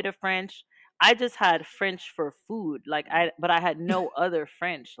little bit of French. I just had French for food, but I had no other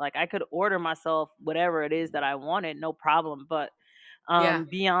French. Like I could order myself whatever it is that I wanted, no problem. But Yeah.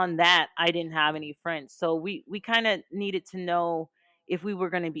 beyond that, I didn't have any French. So we kind of needed to know if we were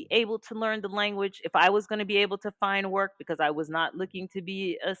going to be able to learn the language, if I was going to be able to find work, because I was not looking to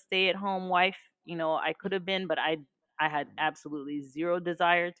be a stay-at-home wife. I could have been, but I had absolutely zero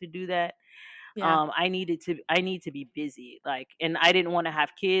desire to do that. Yeah. I need to be busy, like, and I didn't want to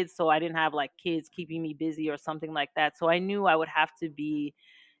have kids, so I didn't have like kids keeping me busy or something like that. So I knew I would have to be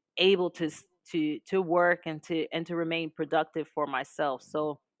able to work and to remain productive for myself.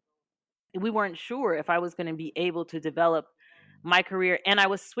 So we weren't sure if I was going to be able to develop my career, and I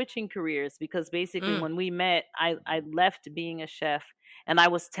was switching careers because basically Mm. when we met, I left being a chef, and I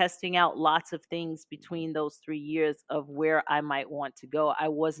was testing out lots of things between those 3 years of where I might want to go. I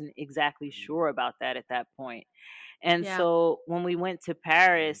wasn't exactly sure about that at that point. And Yeah. so when we went to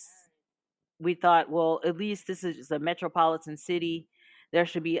Paris, we thought, well, at least this is a metropolitan city. There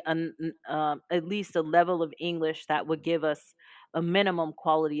should be at least a level of English that would give us a minimum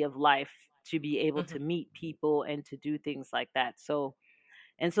quality of life to be able to Mhm. meet people and to do things like that. So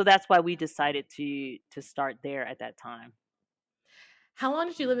that's why we decided to start there at that time. How long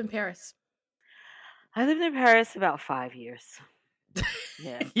did you live in Paris? I lived in Paris about 5 years.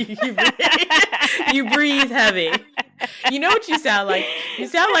 Yeah. You breathe heavy. You know what you sound like? You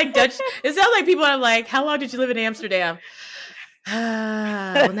sound like Dutch. It sounds like people are like, how long did you live in Amsterdam?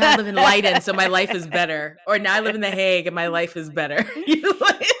 Well, now I live in Leiden, so my life is better. Or now I live in The Hague and my life is better.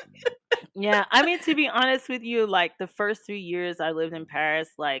 Yeah, I mean, to be honest with you, like the first 3 years I lived in Paris,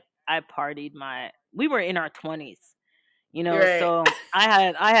 like I partied we were in our 20s, Right. so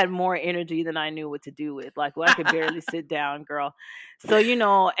I had more energy than I knew what to do with. Like, well, I could barely sit down, girl. So,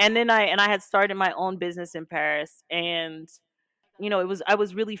 and then I had started my own business in Paris, and I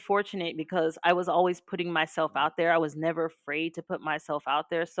was really fortunate because I was always putting myself out there. I was never afraid to put myself out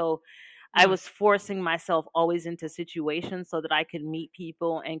there. So I Mm, was forcing myself always into situations so that I could meet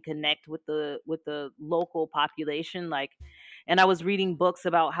people and connect with the local population. Like, and I was reading books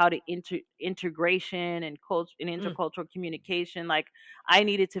about how to integration and culture and mm, intercultural communication. Like, I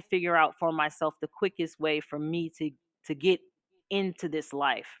needed to figure out for myself the quickest way for me to get into this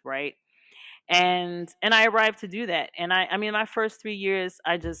life, right? And I arrived to do that. And I mean, my first 3 years,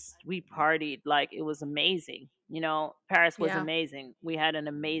 we partied like it was amazing. Paris was yeah. amazing. We had an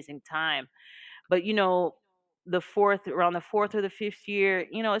amazing time. But around the fourth or the fifth year,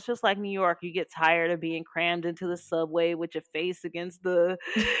 it's just like New York. You get tired of being crammed into the subway with your face against face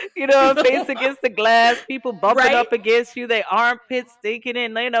against the glass, people bumping Right? up against you, their armpits stinking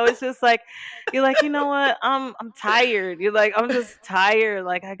in. It's just like you're like, you know what? I'm tired. You're like, I'm just tired.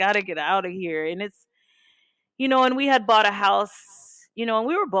 Like, I gotta get out of here. And and we had bought a house, and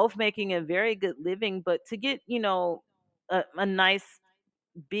we were both making a very good living, but to get, a nice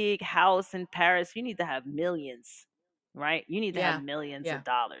big house in Paris, you need to have millions, right? You need to have Yeah. millions Yeah. of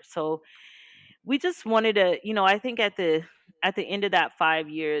dollars. So we just wanted to, I think at the end of that 5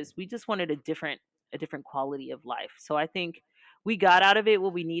 years, we just wanted a different quality of life. So I think we got out of it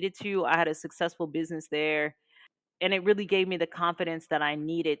what we needed to. I had a successful business there, and it really gave me the confidence that I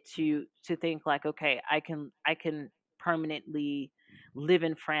needed to think like, okay, I can permanently live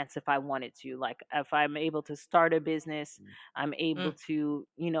in France if I wanted to. Like, if I'm able to start a business, I'm able Mm.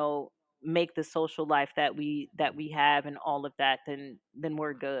 to, make the social life that we have and all of that, then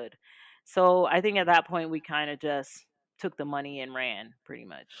we're good. So I think at that point we kind of just took the money and ran pretty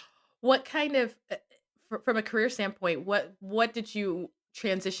much. What kind of, from a career standpoint, what did you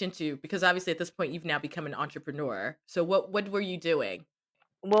transition to? Because obviously at this point you've now become an entrepreneur. So what were you doing?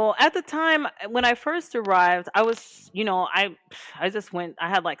 Well, at the time when I first arrived, I was, I just went. I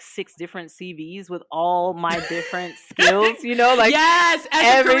had like 6 different CVs with all my different skills. Like Yes,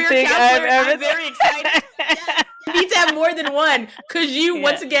 as a career everything I've counselor, ever. I'm very excited. Yes, you need to have more than one because you, Yeah,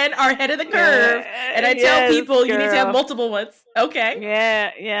 once again, are ahead of the curve. And I tell yes, people you need to have girl. multiple ones. Okay.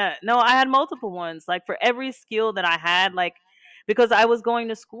 Yeah, yeah. No, I had multiple ones. Like, for every skill that I had, like, because I was going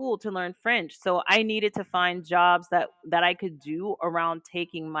to school to learn French, so I needed to find jobs that I could do around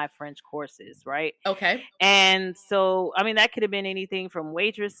taking my French courses, right? Okay. And so, I mean, that could have been anything from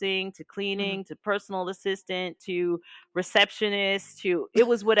waitressing to Hmm. cleaning to personal assistant to receptionist to, it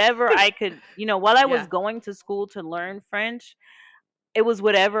was whatever I could, while I was Yeah. going to school to learn French, it was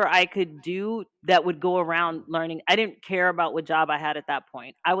whatever I could do that would go around learning. I didn't care about what job I had at that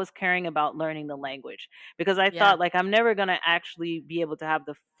point. I was caring about learning the language because I Yeah. thought, like, I'm never going to actually be able to have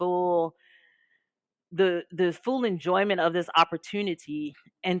the full enjoyment of this opportunity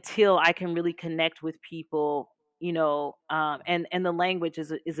until I can really connect with people, and the language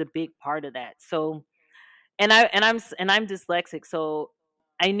is a big part of that. So, and I'm dyslexic, so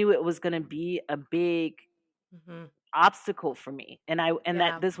I knew it was going to be a big Hmm. obstacle for me, and that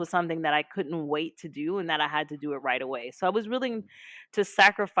Yeah. this was something that I couldn't wait to do, and that I had to do it right away. So I was willing to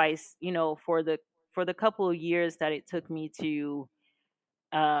sacrifice, for the couple of years that it took me to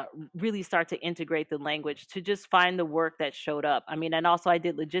uh, really start to integrate the language, to just find the work that showed up. I mean, and also I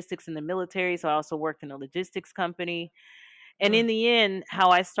did logistics in the military, so I also worked in a logistics company. And Mm. in the end, how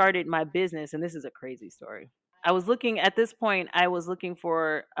I started my business, and this is a crazy story. At this point, I was like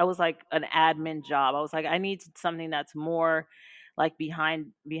an admin job. I was like, I need something that's more like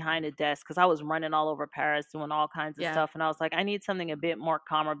behind a desk, because I was running all over Paris doing all kinds of Yeah. stuff. And I was like, I need something a bit more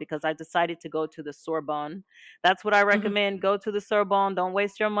calmer, because I decided to go to the Sorbonne. That's what I Hmm. recommend. Go to the Sorbonne. Don't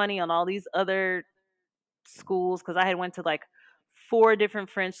waste your money on all these other schools, because I had went to like 4 different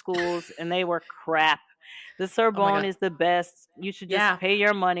French schools and they were crap. The Oh my Sorbonne God. is the best. You should just Yeah. pay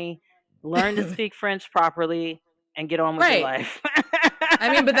your money, learn to speak French properly, and get on with your Right. life. I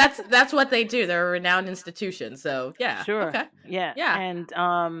mean, but that's what they do. They're a renowned institution. So yeah. Sure. Okay. Yeah. Yeah.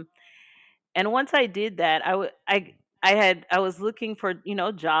 And once I did that, I was looking for,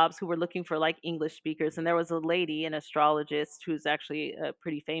 jobs who were looking for like English speakers, and there was a lady, an astrologist, who's actually a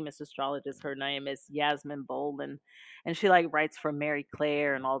pretty famous astrologist. Her name is Yasmin Bolin, and she like writes for Mary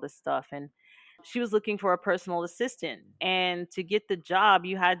Claire and all this stuff. And she was looking for a personal assistant. And to get the job,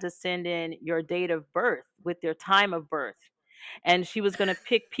 you had to send in your date of birth with your time of birth. And she was going to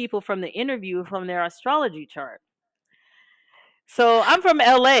pick people from the interview from their astrology chart. So I'm from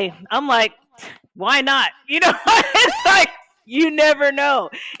LA. I'm like, why not? It's like you never know.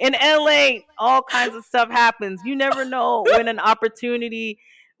 In LA, all kinds of stuff happens. You never know when an opportunity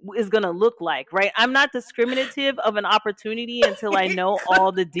is going to look like, right? I'm not discriminative of an opportunity until I know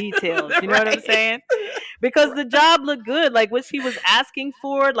all the details. You know what I'm saying? Because the job looked good. Like what she was asking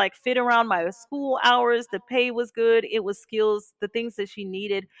for, like fit around my school hours. The pay was good. It was skills, the things that she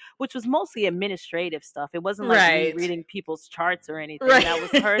needed, which was mostly administrative stuff. It wasn't like me Right. reading people's charts or anything. Right. That was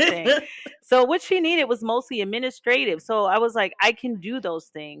her thing. So what she needed was mostly administrative. So I was like, I can do those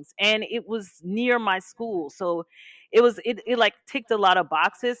things. And it was near my school. So it like ticked a lot of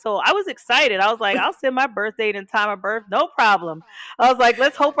boxes. So I was excited. I was like, I'll send my birth date and time of birth, no problem. I was like,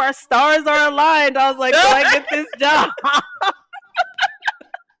 let's hope our stars are aligned. I was like, so I get this job.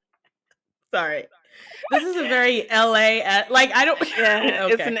 Sorry. This is a very LA, like I don't. Yeah,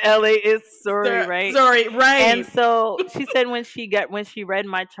 Okay. it's an LA. It's sorry, right? Sorry, right. And so she said when she read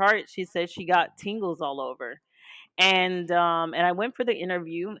my chart, she said she got tingles all over. And I went for the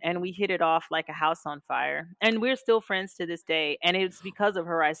interview, and we hit it off like a house on fire, and we're still friends to this day. And it's because of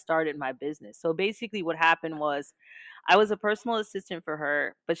her I started my business. So basically what happened was I was a personal assistant for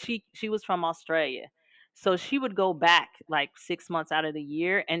her, but she was from Australia. So she would go back like 6 months out of the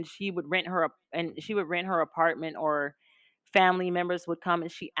year, and she would rent her apartment, or family members would come,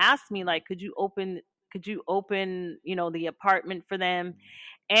 and she asked me like, could you open, the apartment for them?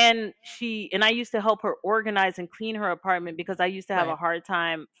 And I used to help her organize and clean her apartment because I used to have a Right. hard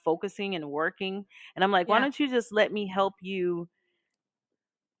time focusing and working. And I'm like, why Yeah. don't you just let me help you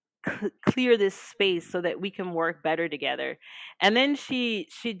clear this space so that we can work better together? And then she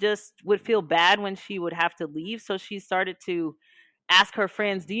just would feel bad when she would have to leave, so she started to ask her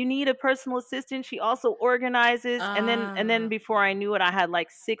friends, do you need a personal assistant? She also organizes. And then before I knew it, I had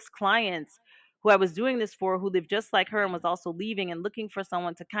like 6 clients who I was doing this for, who lived just like her and was also leaving and looking for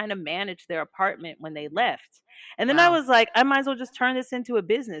someone to kind of manage their apartment when they left. And then I Wow. was like, I might as well just turn this into a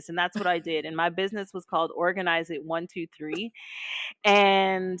business. And that's what I did. And my business was called Organize It 123.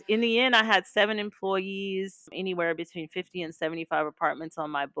 And in the end, I had 7 employees, anywhere between 50 and 75 apartments on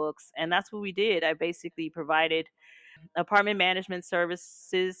my books. And that's what we did. I basically provided apartment management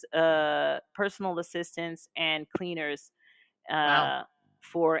services, personal assistants, and cleaners Wow.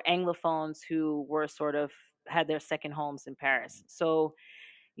 for Anglophones who were sort of had their second homes in Paris. So,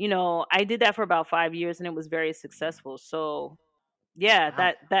 I did that for about 5 years, and it was very successful. So, yeah,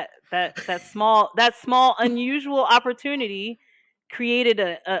 Wow. that small unusual opportunity created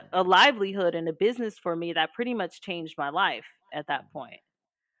a livelihood and a business for me that pretty much changed my life at that point.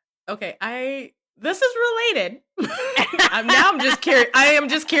 Okay, this is related. Now I'm just curious. I am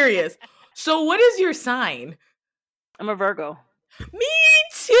just curious. So, what is your sign? I'm a Virgo. Me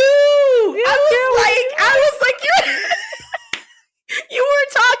too. I was like, you were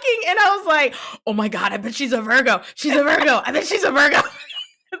talking, and I was like, oh my god, I bet she's a Virgo. She's a Virgo. I bet she's a Virgo.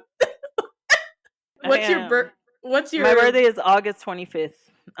 What's your My birthday is August 25th.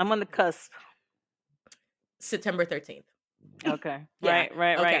 I'm on the cusp. September 13th. Okay. Yeah.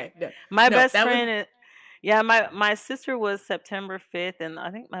 Right. Okay. My best friend is, yeah, my sister was September 5th, and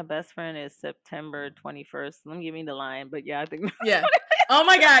I think my best friend is September 21st. Let me give me the line, but yeah, I think. Yeah. Oh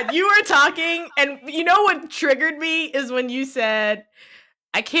my god, you were talking, and you know what triggered me is when you said,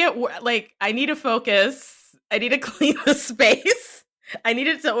 I can't, I need to focus. I need to clean the space. I need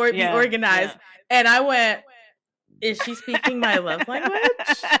it to be organized. Yeah. And I went, is she speaking my love language?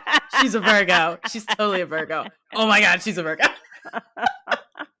 She's a Virgo. She's totally a Virgo. Oh my god, she's a Virgo.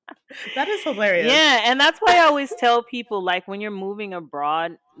 That is hilarious. Yeah, and that's why I always tell people, like, when you're moving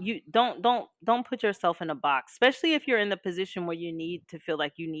abroad, you don't put yourself in a box, especially if you're in the position where you need to feel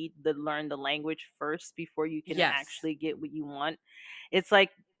like you need to learn the language first before you can actually get what you want. It's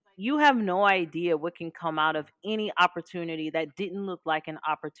like you have no idea what can come out of any opportunity that didn't look like an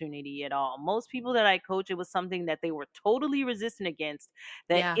opportunity at all. Most people that I coach, it was something that they were totally resistant against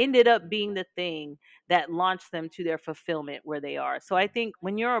that ended up being the thing that launched them to their fulfillment where they are. So I think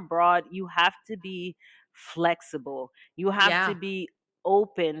when you're abroad, you have to be flexible. You have to be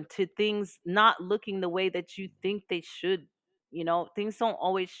open to things not looking the way that you think they should. Things don't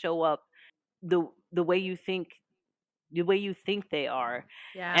always show up the way you think the way you think they are.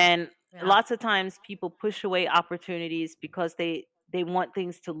 Yeah. And Yeah. lots of times people push away opportunities because they want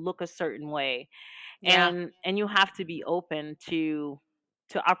things to look a certain way. Yeah. And you have to be open to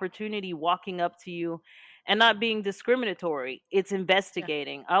opportunity walking up to you and not being discriminatory. It's Yeah.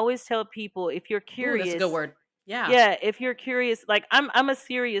 investigating. I always tell people, if you're Ooh, that's a good curious, word. Yeah. yeah, if you're curious, like I'm a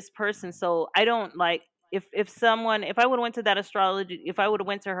serious person, so I don't like, if someone, if I would have went to that astrology, if I would have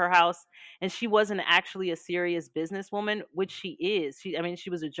went to her house and she wasn't actually a serious businesswoman, which she is. I mean, she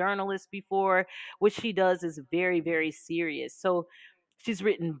was a journalist before. What she does is very, very serious. So she's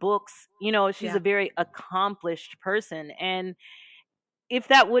written books, she's a Yeah. very accomplished person. And if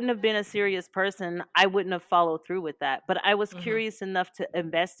that wouldn't have been a serious person, I wouldn't have followed through with that. But I was Hmm. curious enough to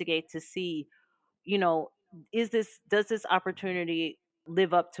investigate to see, you know, does this opportunity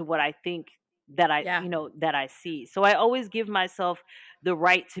live up to what I think that Yeah. that I see. So I always give myself the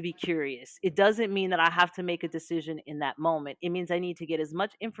right to be curious. It doesn't mean that I have to make a decision in that moment. It means I need to get as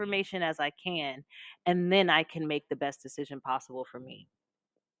much information as I can, and then I can make the best decision possible for me.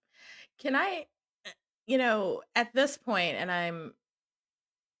 Can I, at this point, and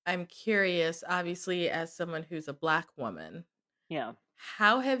I'm curious, obviously, as someone who's a Black woman, Yeah.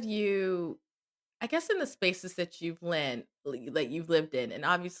 how have you, I guess, in the spaces that you've lived in, and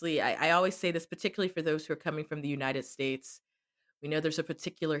obviously, I always say this, particularly for those who are coming from the United States, we know there's a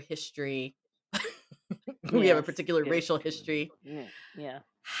particular history. We have a Yes. particular Yes. racial history. Yeah. Yeah.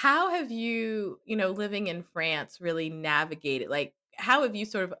 How have you, living in France, really navigated? Like, how have you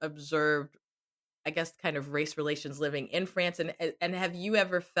sort of observed, I guess, kind of race relations living in France, and have you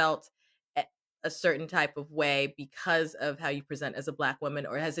ever felt a, a certain type of way because of how you present as a Black woman,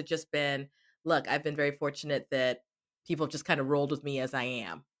 or has it just been, look, I've been very fortunate that people have just kind of rolled with me as I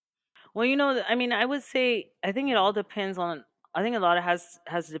am? Well, I mean, I would say I think it all depends on. I think a lot of has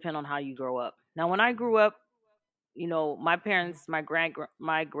to depend on how you grow up. Now, when I grew up, my Mhm. parents, my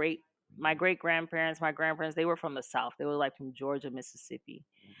great grandparents, my grandparents, they were from the South. They were like from Georgia, Mississippi,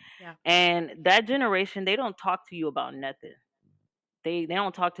 Yeah. and that generation, they don't talk to you about nothing. They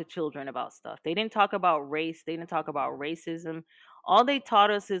don't talk to children about stuff. They didn't talk about race. They didn't talk about racism. All they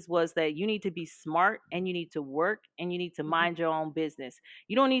taught us was that you need to be smart and you need to work and you need to Hmm. mind your own business.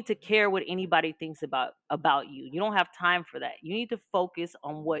 You don't need to care what anybody thinks about you. You don't have time for that. You need to focus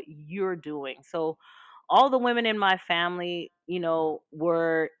on what you're doing. So all the women in my family,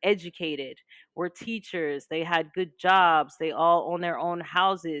 were educated, were teachers, they had good jobs, they all own their own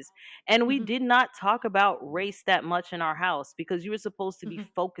houses. And we Hmm. did not talk about race that much in our house because you were supposed to be Hmm.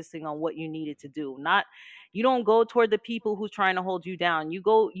 focusing on what you needed to do. Not You don't go toward the people who's trying to hold you down.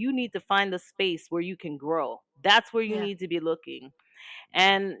 You need to find the space where you can grow. That's where you Yeah. need to be looking.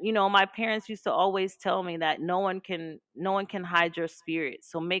 And my parents used to always tell me that no one can hide your spirit.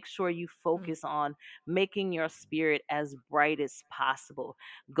 So make sure you Mm. focus on making your spirit as bright as possible.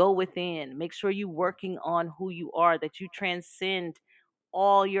 Go within. Make sure you working on who you are, that you transcend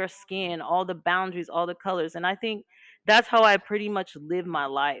all your skin, all the boundaries, all the colors. And I think that's how I pretty much live my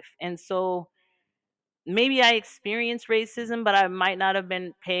life. And so maybe I experienced racism, but I might not have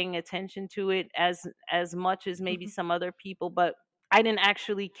been paying attention to it as much as maybe Mhm. some other people, but I didn't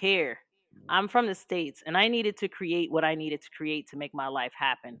actually care. I'm from the States and I needed to create what I needed to create to make my life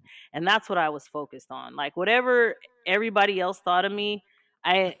happen. And that's what I was focused on. Like whatever everybody else thought of me,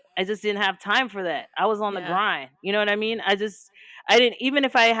 I just didn't have time for that. I was on the Yeah. grind. You know what I mean? I didn't, even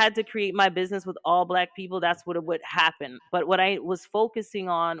if I had to create my business with all Black people, that's what it would happen. But what I was focusing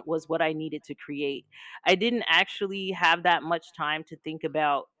on was what I needed to create. I didn't actually have that much time to think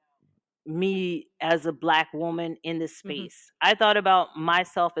about me as a Black woman in this Hmm. space. I thought about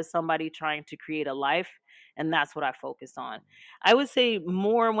myself as somebody trying to create a life, and that's what I focused on. I would say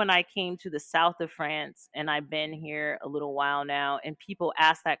more when I came to the south of France, and I've been here a little while now, and people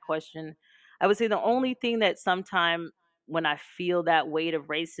ask that question. I would say the only thing that sometime when I feel that weight of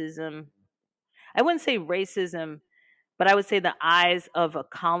racism, I wouldn't say racism, but I would say the eyes of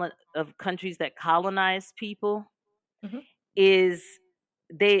of countries that colonize people Hmm. is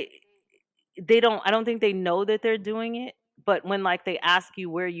they I don't think they know that they're doing it, but when like they ask you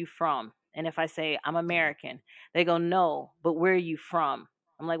where are you from, and if I say I'm American, they go no, but where are you from?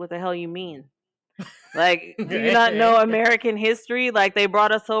 I'm like, what the hell you mean? Like, do you not know Right. American history? Like, they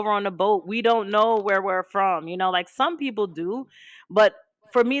brought us over on the boat. We don't know where we're from. Like some people do. But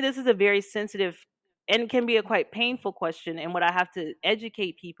for me, this is a very sensitive and can be a quite painful question. And what I have to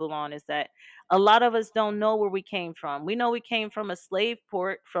educate people on is that a lot of us don't know where we came from. We know we came from a slave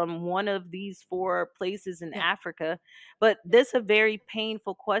port from one of these four places in Yeah. Africa. But Yeah. this is a very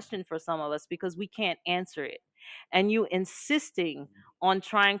painful question for some of us because we can't answer it. and you insisting on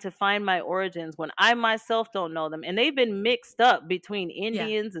trying to find my origins when I myself don't know them. And they've been mixed up between Yeah.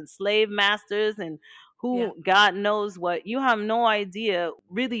 Indians and slave masters and Yeah. who God knows what. You have no idea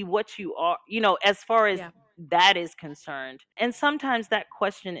really what you are, as far as Yeah. that is concerned. And sometimes that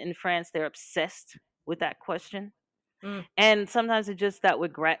question in France, they're obsessed with that question. Mm. And sometimes it just that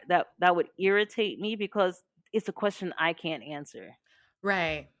would irritate me because it's a question I can't answer.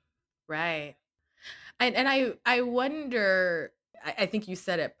 Right. Right. And I wonder, I think you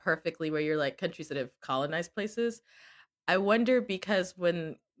said it perfectly where you're like countries that have colonized places. I wonder because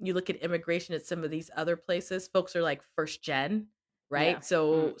when you look at immigration at some of these other places, folks are like first gen, Yeah. right?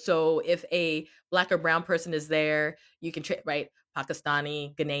 So if a black or brown person is there, you can right,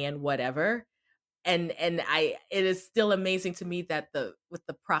 Pakistani, Ghanaian, whatever. And I it is still amazing to me that the with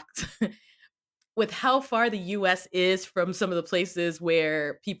the prox with how far the US is from some of the places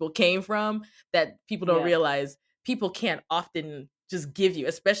where people came from, that people don't Yeah. realize people can't often just give you,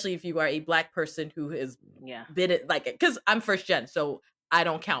 especially if you are a black person who has Yeah. been like, because I'm first gen, so I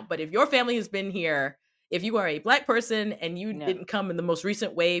don't count. But if your family has been here, if you are a black person and you Yeah. didn't come in the most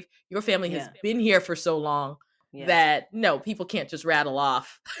recent wave, your family has Yeah. been here for so long Yeah. that no, people can't just rattle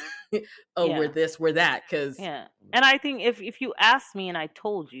off, oh, we're Yeah. this, we're that, because Yeah. And I think if you asked me and I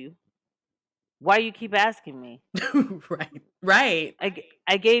told you, why you keep asking me? right, right,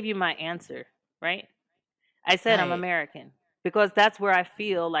 I gave you my answer, right? I said I'm right, American because that's where I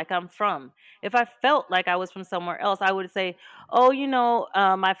feel like I'm from. If I felt like I was from somewhere else, I would say, "Oh,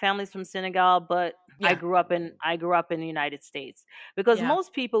 my family's from Senegal, but I yeah, grew up in the United States." Because yeah.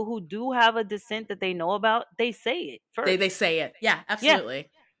 most people who do have a descent that they know about, they say it They first. say it. Yeah, Yeah,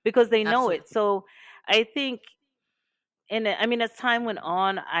 absolutely. because they know it. Absolutely. So I think, and I mean, as time went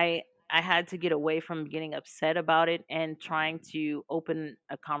on, I had to get away from getting upset about it and trying to open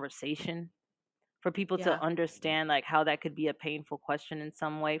a conversation for people to Yeah. understand like how that could be a painful question in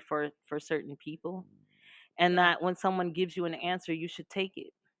some way for certain people, and Yeah. that when someone gives you an answer you should take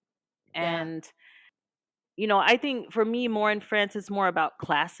it. Yeah. And I think for me, more in France, it's more about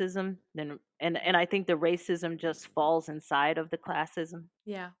classism than, and I think the racism just falls inside of the classism.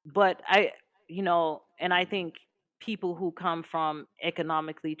 Yeah. But and I think people who come from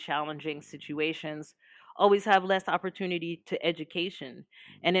economically challenging situations always have less opportunity to education.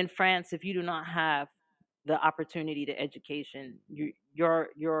 And in France, if you do not have the opportunity to education,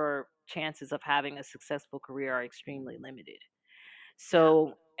 your chances of having a successful career are extremely limited. Yeah.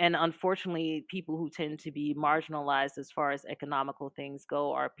 So, and unfortunately, people who tend to be marginalized as far as economical things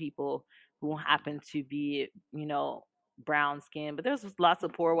go are people who happen to be, brown skin. But there's lots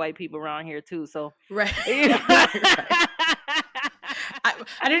of poor white people around here too. So, Right. you know. Right.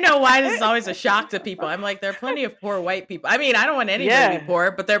 I don't know why this is always a shock to people. I'm like, there are plenty of poor white people. I mean, I don't want anybody to be Yeah,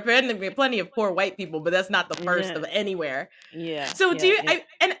 poor, but there are plenty of poor white people, but that's not the first yeah, of anywhere. yeah, So do yeah, you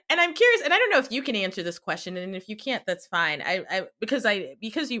yeah. and I'm curious, and I don't know if you can answer this question, and if you can't, that's fine.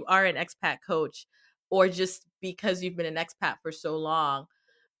 Because you are an expat coach, or just because you've been an expat for so long,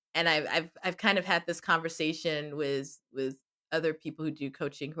 and I've kind of had this conversation with other people who do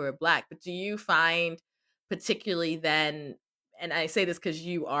coaching who are black. But do you find, particularly then, and I say this because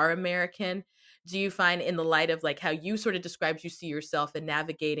you are American, do you find in the light of like how you sort of described you see yourself in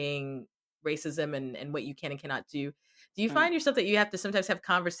navigating racism and what you can and cannot do you Mm. find yourself that you have to sometimes have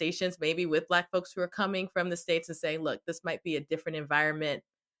conversations maybe with black folks who are coming from the States and saying, look, this might be a different environment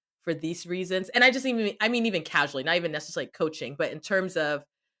for these reasons? And I mean even casually, not even necessarily coaching, but in terms of,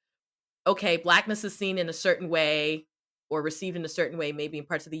 okay, blackness is seen in a certain way or received in a certain way, maybe in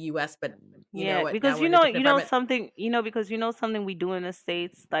parts of the US, but you know Yeah, what? Now because we're in a different environment. something, because something we do in the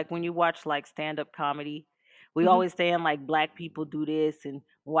States, like when you watch like stand-up comedy, we Hmm. always saying like black people do this and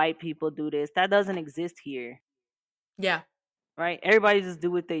white people do this. That doesn't exist here, Yeah, right? Everybody's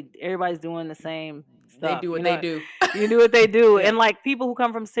doing the same they stuff, do what they do. you do what they do. Yeah, And like people who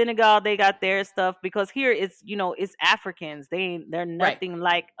come from Senegal, they got their stuff because here it's Africans. They're right. nothing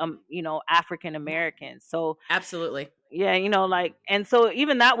like African Americans. So Absolutely. yeah, like, and so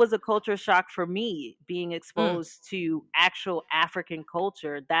even that was a culture shock for me, being Mm. exposed to actual African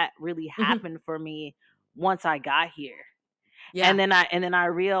culture. That really Hmm. happened for me once I got here. And Yeah. then I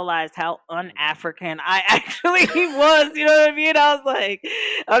realized how un-African I actually was. You know what I mean? I was like,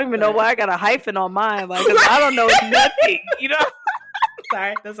 I don't even know Right. why I got a hyphen on mine, like, because I don't know nothing.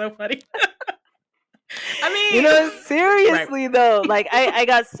 Sorry, that's so funny. I mean, right. Seriously though, like I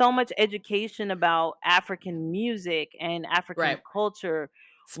got so much education about African music and African Right. culture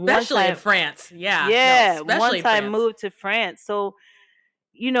once Especially in I France. Yeah. No, yeah, especially once in I France. moved to France. So,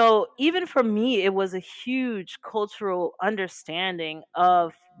 even for me, it was a huge cultural understanding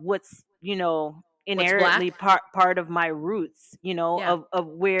of what's, What's black? inherently part of my roots, you know, Yeah. of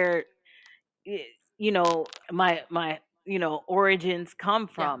where, you know, my you know, origins come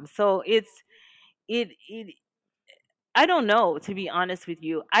Yeah. from. So it I don't know, to be honest with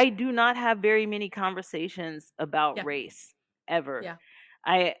you. I do not have very many conversations about Yeah. race ever. Yeah.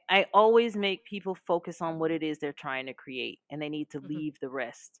 I always make people focus on what it is they're trying to create, and they need to Hmm. leave the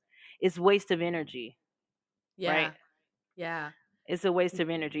rest. It's waste of energy, right? Yeah. Yeah. It's a waste of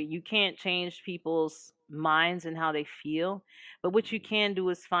energy. You can't change people's minds and how they feel, but what you can do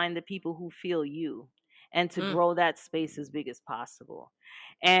is find the people who feel you and to Mm. grow that space as big as possible.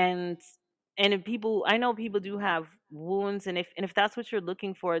 And if people, I know people do have wounds, and if that's what you're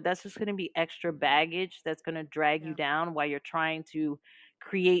looking for, that's just going to be extra baggage that's going to drag you Yeah. down while you're trying to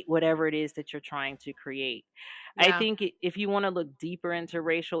create whatever it is that you're trying to create. I Yeah. think if you want to look deeper into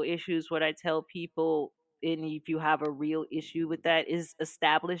racial issues, what I tell people, and if you have a real issue with that, is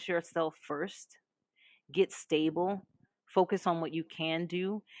establish yourself first, get stable, focus on what you can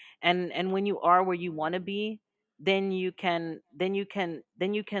do, and when you are where you want to be, then you can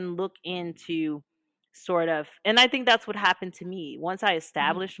look into sort of, and I think that's what happened to me. Once I Hmm.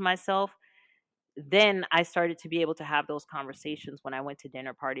 established myself, then I started to be able to have those conversations when I went to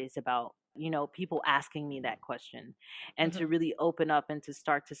dinner parties about, you know, people asking me that question, and Hmm. to really open up and to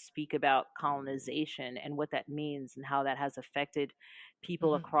start to speak about colonization and what that means and how that has affected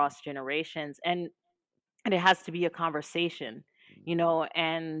people Hmm. across generations. And it has to be a conversation, you know,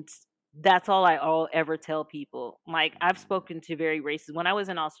 and that's all I ever tell people. Like, I've spoken to very racist, when I was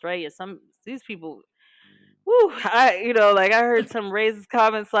in Australia, some these people, whoo, you know, like, I heard some racist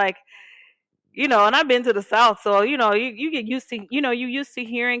comments, like, you know, and I've been to the South, so, you know, you get used to, you know, you used to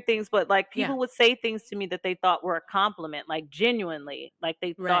hearing things, but like, Yeah. people would say things to me that they thought were a compliment, like, genuinely, like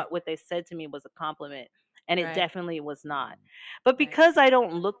they Right. thought what they said to me was a compliment, and it Right. definitely was not. But Right. because I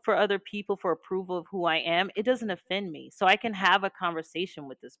don't look for other people for approval of who I am, it doesn't offend me. So I can have a conversation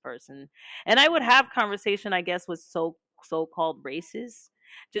with this person. And I would have conversation, I guess, with so-called races,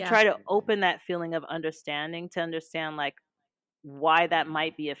 to Yeah. try to open that feeling of understanding, to understand, like, why that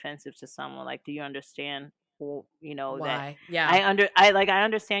might be offensive to someone. Like, do you understand, you know, that Why? Yeah. I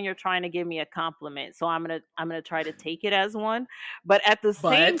understand you're trying to give me a compliment, so I'm gonna try to take it as one, but at the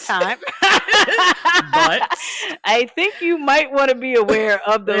same But. time, But. I think you might want to be aware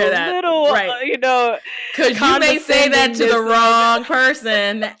of the Hear that. little, Right. you know, Because you may say that to the condescendingness of wrong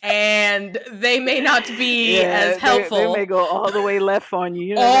person, and they may not be as yeah, helpful. they may go all the way left on you.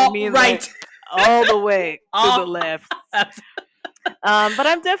 You know what I All mean? right. Like, all the way to the All. left. But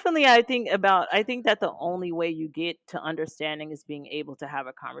I think that the only way you get to understanding is being able to have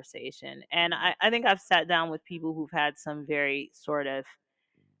a conversation. And I think I've sat down with people who've had some very sort of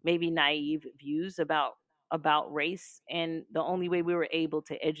maybe naive views about race, and the only way we were able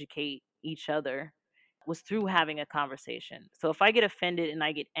to educate each other was through having a conversation. So if I get offended and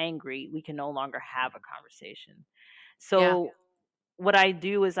I get angry, we can no longer have a conversation. Yeah. So what I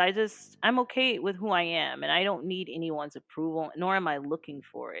do is I'm okay with who I am, and I don't need anyone's approval, nor am I looking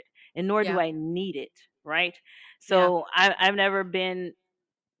for it, and nor do Yeah. I need it, right? Yeah. So I've never been,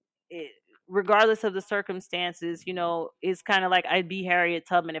 eh, regardless of the circumstances, you know, it's kind of like I'd be Harriet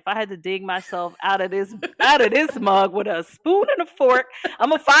Tubman. If I had to dig myself out of this mug with a spoon and a fork, I'm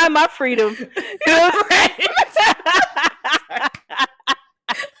gonna find my freedom. You know what I'm saying?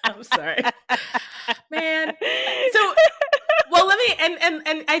 I'm sorry, man. So, well, let me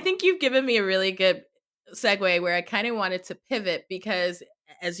and I think you've given me a really good segue where I kind of wanted to pivot, because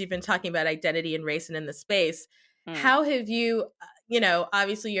as you've been talking about identity and race and in the space, Hmm. how have you,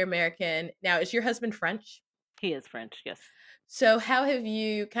 obviously you're American. Now, is your husband French? He is French, yes. So how have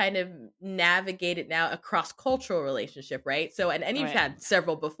you kind of navigated now a cross-cultural relationship, right? So and you've Right. had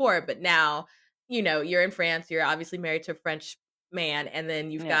several before, but now, you're in France, you're obviously married to a French man, and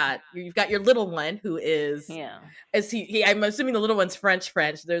then you've Yeah. got your little one who is Yeah. I'm assuming the little one's French.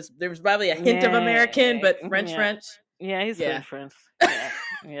 There's probably a hint of American, but French. Yeah, he's Yeah. French. Yeah.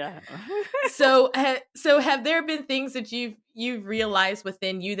 Yeah. So have there been things that you've realized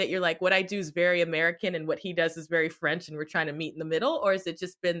within you that you're like, what I do is very American and what he does is very French, and we're trying to meet in the middle? Or has it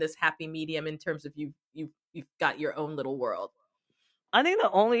just been this happy medium in terms of you've got your own little world? I think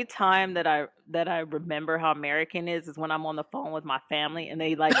the only time that I remember how American is when I'm on the phone with my family and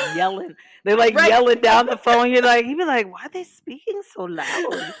they like yelling. They're like Right. yelling down the phone. You'd be like, why are they speaking so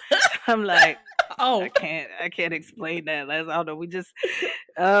loud? I'm like, Oh, I can't explain that. I don't know.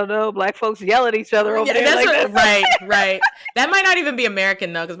 I don't know. Black folks yell at each other over yeah, there that's like that. right. That might not even be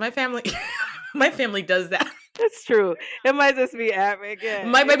American though, because my family does that. It's true. It might just be African. It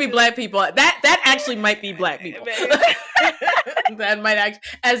might be black people. That actually might be black people. That might act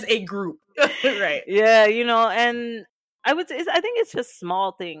as a group. Right. Yeah, and I think it's just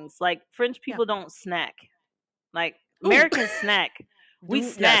small things. Like French Yeah. people don't snack. Like Ooh. Americans snack. We Do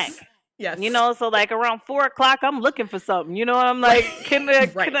snack. yes. Yes. So like around 4 o'clock, I'm looking for something. I'm Right. like, can I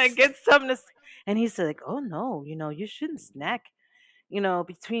Right. get something to? And he's like, oh no, you shouldn't snack.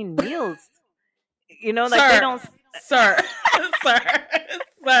 Between meals. Like they Sir, don't. sir, sir,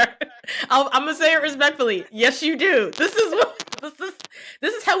 sir. I'm gonna say it respectfully. Yes, you do. This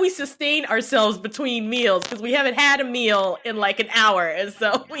is how we sustain ourselves between meals because we haven't had a meal in like an hour, and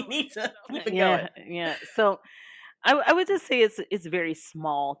so we need to keep it going. Yeah, yeah. So I would just say it's very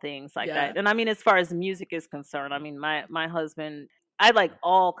small things like Yeah, that. And I mean, as far as music is concerned, I mean, my husband, I like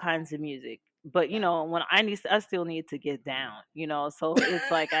all kinds of music, but yeah, when I still need to get down. So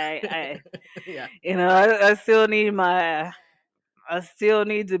it's like I yeah. I still need I still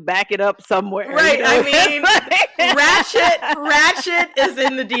need to back it up somewhere. Right. I mean, It's like- ratchet is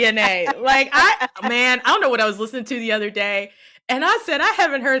in the DNA. Like I don't know what I was listening to the other day, and I said I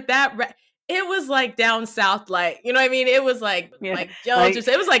haven't heard that. It was like down south, like you know what I mean. It was like Yeah, Mike Jones, or like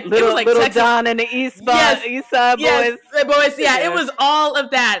it was like little Texas. John and the East Yes, East Side yes, Boys. the boys. Yeah, it Yeah, was all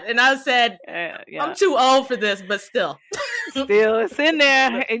of that, and I said yeah. I'm too old for this, but still, Still, it's in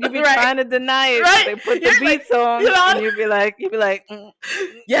there, and you be right, trying to deny it. right. They put the You're like, beats on, you know, and you be like,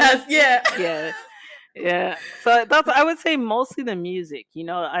 yes, yeah, yeah, yeah. So that's I would say mostly the music.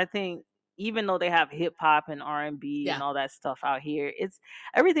 I think even though they have hip hop and R&B yeah, and all that stuff out here, it's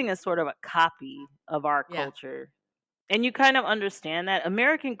everything is sort of a copy of our yeah, culture, and you kind of understand that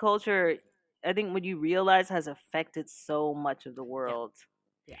American culture. I think what you realize has affected so much of the yeah, world,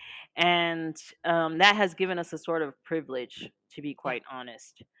 yeah, and that has given us a sort of privilege, to be yeah. quite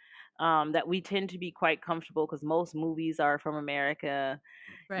honest. That we tend to be quite comfortable because most movies are from America.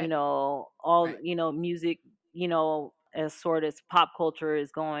 Right, All right, music, as sort as pop culture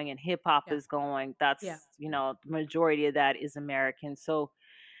is going and hip hop yeah, is going. yeah. That's the majority of that is American. So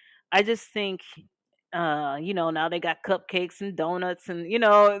I just think. Now they got cupcakes and donuts, and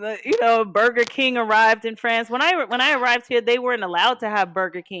Burger King arrived in France. When I arrived here, they weren't allowed to have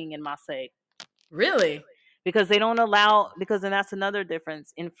Burger King in Marseille Really? because they don't allow and that's another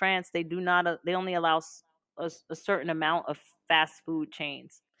difference in France. They do not they only allow a certain amount of fast food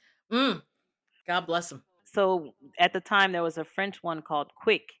chains. Mm. God bless them. So at the time there was a French one called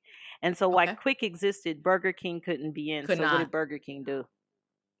Quick, and so while Okay. Quick existed, Burger King couldn't be in. Could So what not. did Burger King do?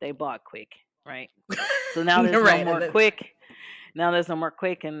 They bought Quick, right? So now there's You're no right. more Quick. Now there's no more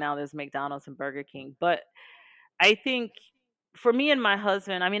Quick, and now there's McDonald's and Burger King. But I think for me and my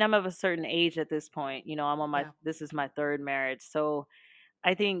husband, I mean, I'm of a certain age at this point. Yeah. This is my third marriage. So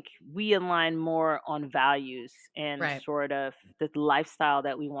I think we align more on values and Right. sort of the lifestyle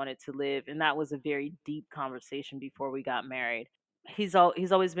that we wanted to live. And that was a very deep conversation before we got married. He's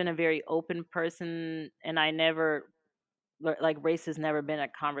always been a very open person, and I never like race has never been a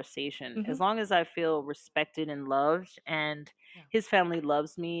conversation. Hmm. As long as I feel respected and loved, and Yeah. his family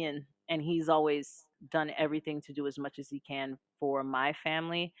loves me, and he's always done everything to do as much as he can for my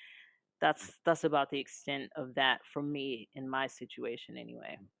family. That's about the extent of that for me in my situation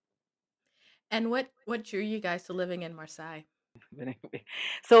anyway. And what drew you guys to living in Marseille? But anyway,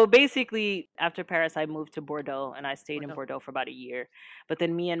 so basically after Paris I moved to Bordeaux, and I stayed in Bordeaux. Bordeaux for about a year. But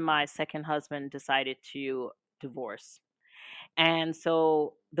then me and my second husband decided to divorce. And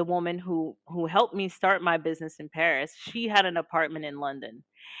so the woman who helped me start my business in Paris, she had an apartment in London.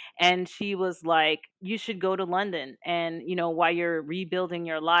 And she was like, "You should go to London, and while you're rebuilding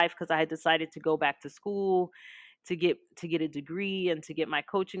your life, because I had decided to go back to school to get a degree and to get my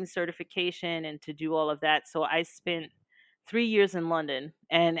coaching certification and to do all of that." So I spent 3 years in London.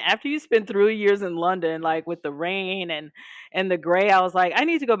 And after you spend 3 years in London, like with the rain and the gray, I was like, I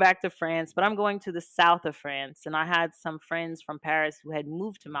need to go back to France, but I'm going to the south of France. And I had some friends from Paris who had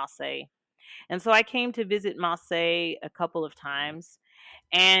moved to Marseille. And so I came to visit Marseille a couple of times.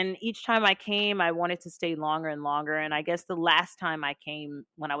 And each time I came, I wanted to stay longer and longer. And I guess the last time I came,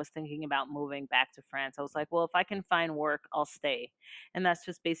 when I was thinking about moving back to France, I was like, well, if I can find work, I'll stay. And that's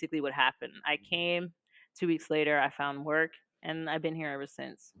just basically what happened. I came, 2 weeks later, I found work, and I've been here ever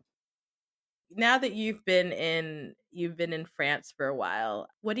since. Now that you've been in France for a while,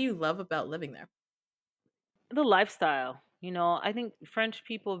 what do you love about living there? The lifestyle, I think French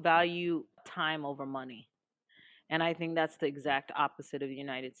people value time over money. And I think that's the exact opposite of the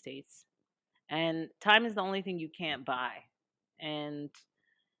United States. And time is the only thing you can't buy. And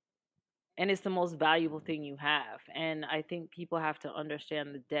it's the most valuable thing you have. And I think people have to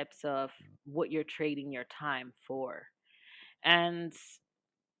understand the depths of what you're trading your time for. And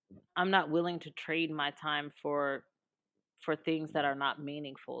I'm not willing to trade my time for things that are not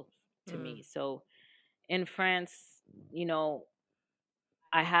meaningful. to me. So in France, you know,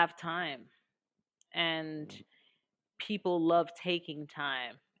 I have time, and people love taking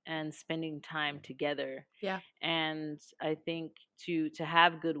time and spending time together. Yeah. And I think to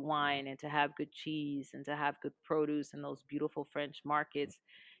have good wine and to have good cheese and to have good produce in those beautiful French markets,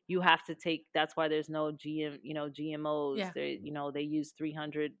 you have to take, that's why there's no GMOs. Yeah. They, they use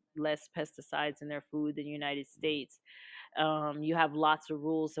 300 less pesticides in their food than the United States. You have lots of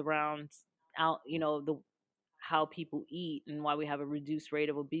rules around the how people eat, and why we have a reduced rate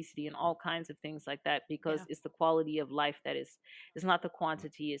of obesity and all kinds of things like that, because Yeah. it's the quality of life that is, it's not the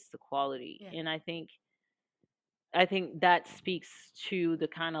quantity, it's the quality. Yeah. And I think that speaks to the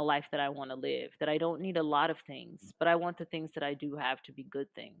kind of life that I want to live, that I don't need a lot of things, but I want the things that I do have to be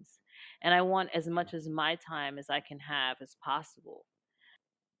good things. And I want as much as my time as I can have as possible.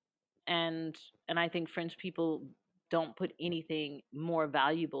 And I think French people don't put anything more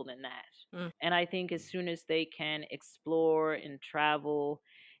valuable than that. And I think as soon as they can explore and travel,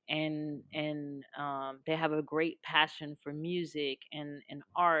 and they have a great passion for music and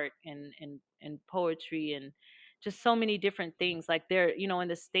art and poetry and just so many different things. Like they're, in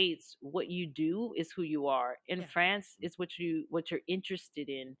the States, what you do is who you are. In France, it's what you're interested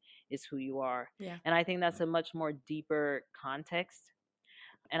in is who you are. Yeah. And I think that's a much more deeper context.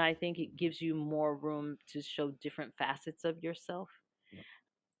 And I think it gives you more room to show different facets of yourself.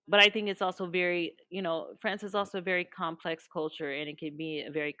 But I think it's also very, France is also a very complex culture, and it can be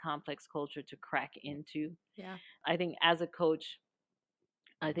a very complex culture to crack into. Yeah. I think as a coach,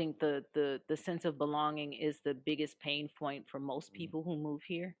 I think the sense of belonging is the biggest pain point for most people who move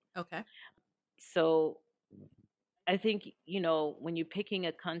here. Okay. So I think, when you're picking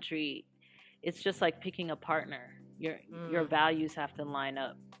a country, it's just like picking a partner. Your values have to line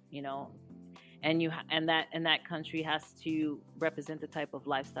up, and that country has to represent the type of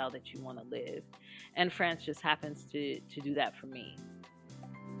lifestyle that you want to live. And France just happens to do that for me.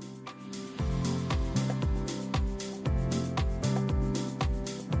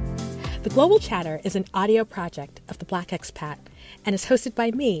 The Global Chatter is an audio project of the Black Expat and is hosted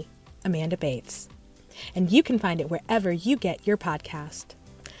by me, Amanda Bates. And you can find it wherever you get your podcast.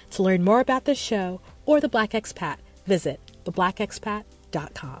 To learn more about this show or the Black Expat, visit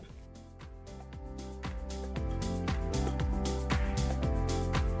theblackexpat.com.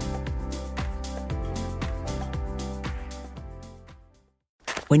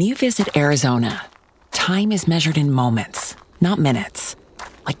 When you visit Arizona, time is measured in moments, not minutes.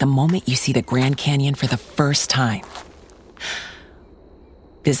 Like the moment you see the Grand Canyon for the first time.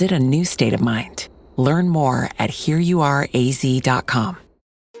 Visit a new state of mind. Learn more at hereyouareaz.com.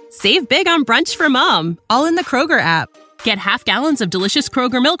 Save big on brunch for mom, all in the Kroger app. Get half gallons of delicious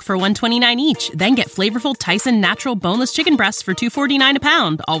Kroger milk for $1.29 each. Then get flavorful Tyson natural boneless chicken breasts for $2.49 a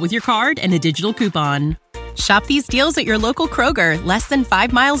pound, all with your card and a digital coupon. Shop these deals at your local Kroger, less than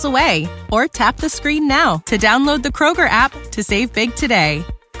 5 miles away. Or tap the screen now to download the Kroger app to save big today.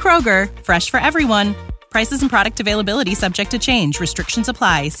 Kroger, fresh for everyone. Prices and product availability subject to change. Restrictions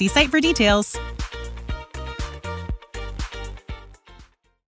apply. See site for details.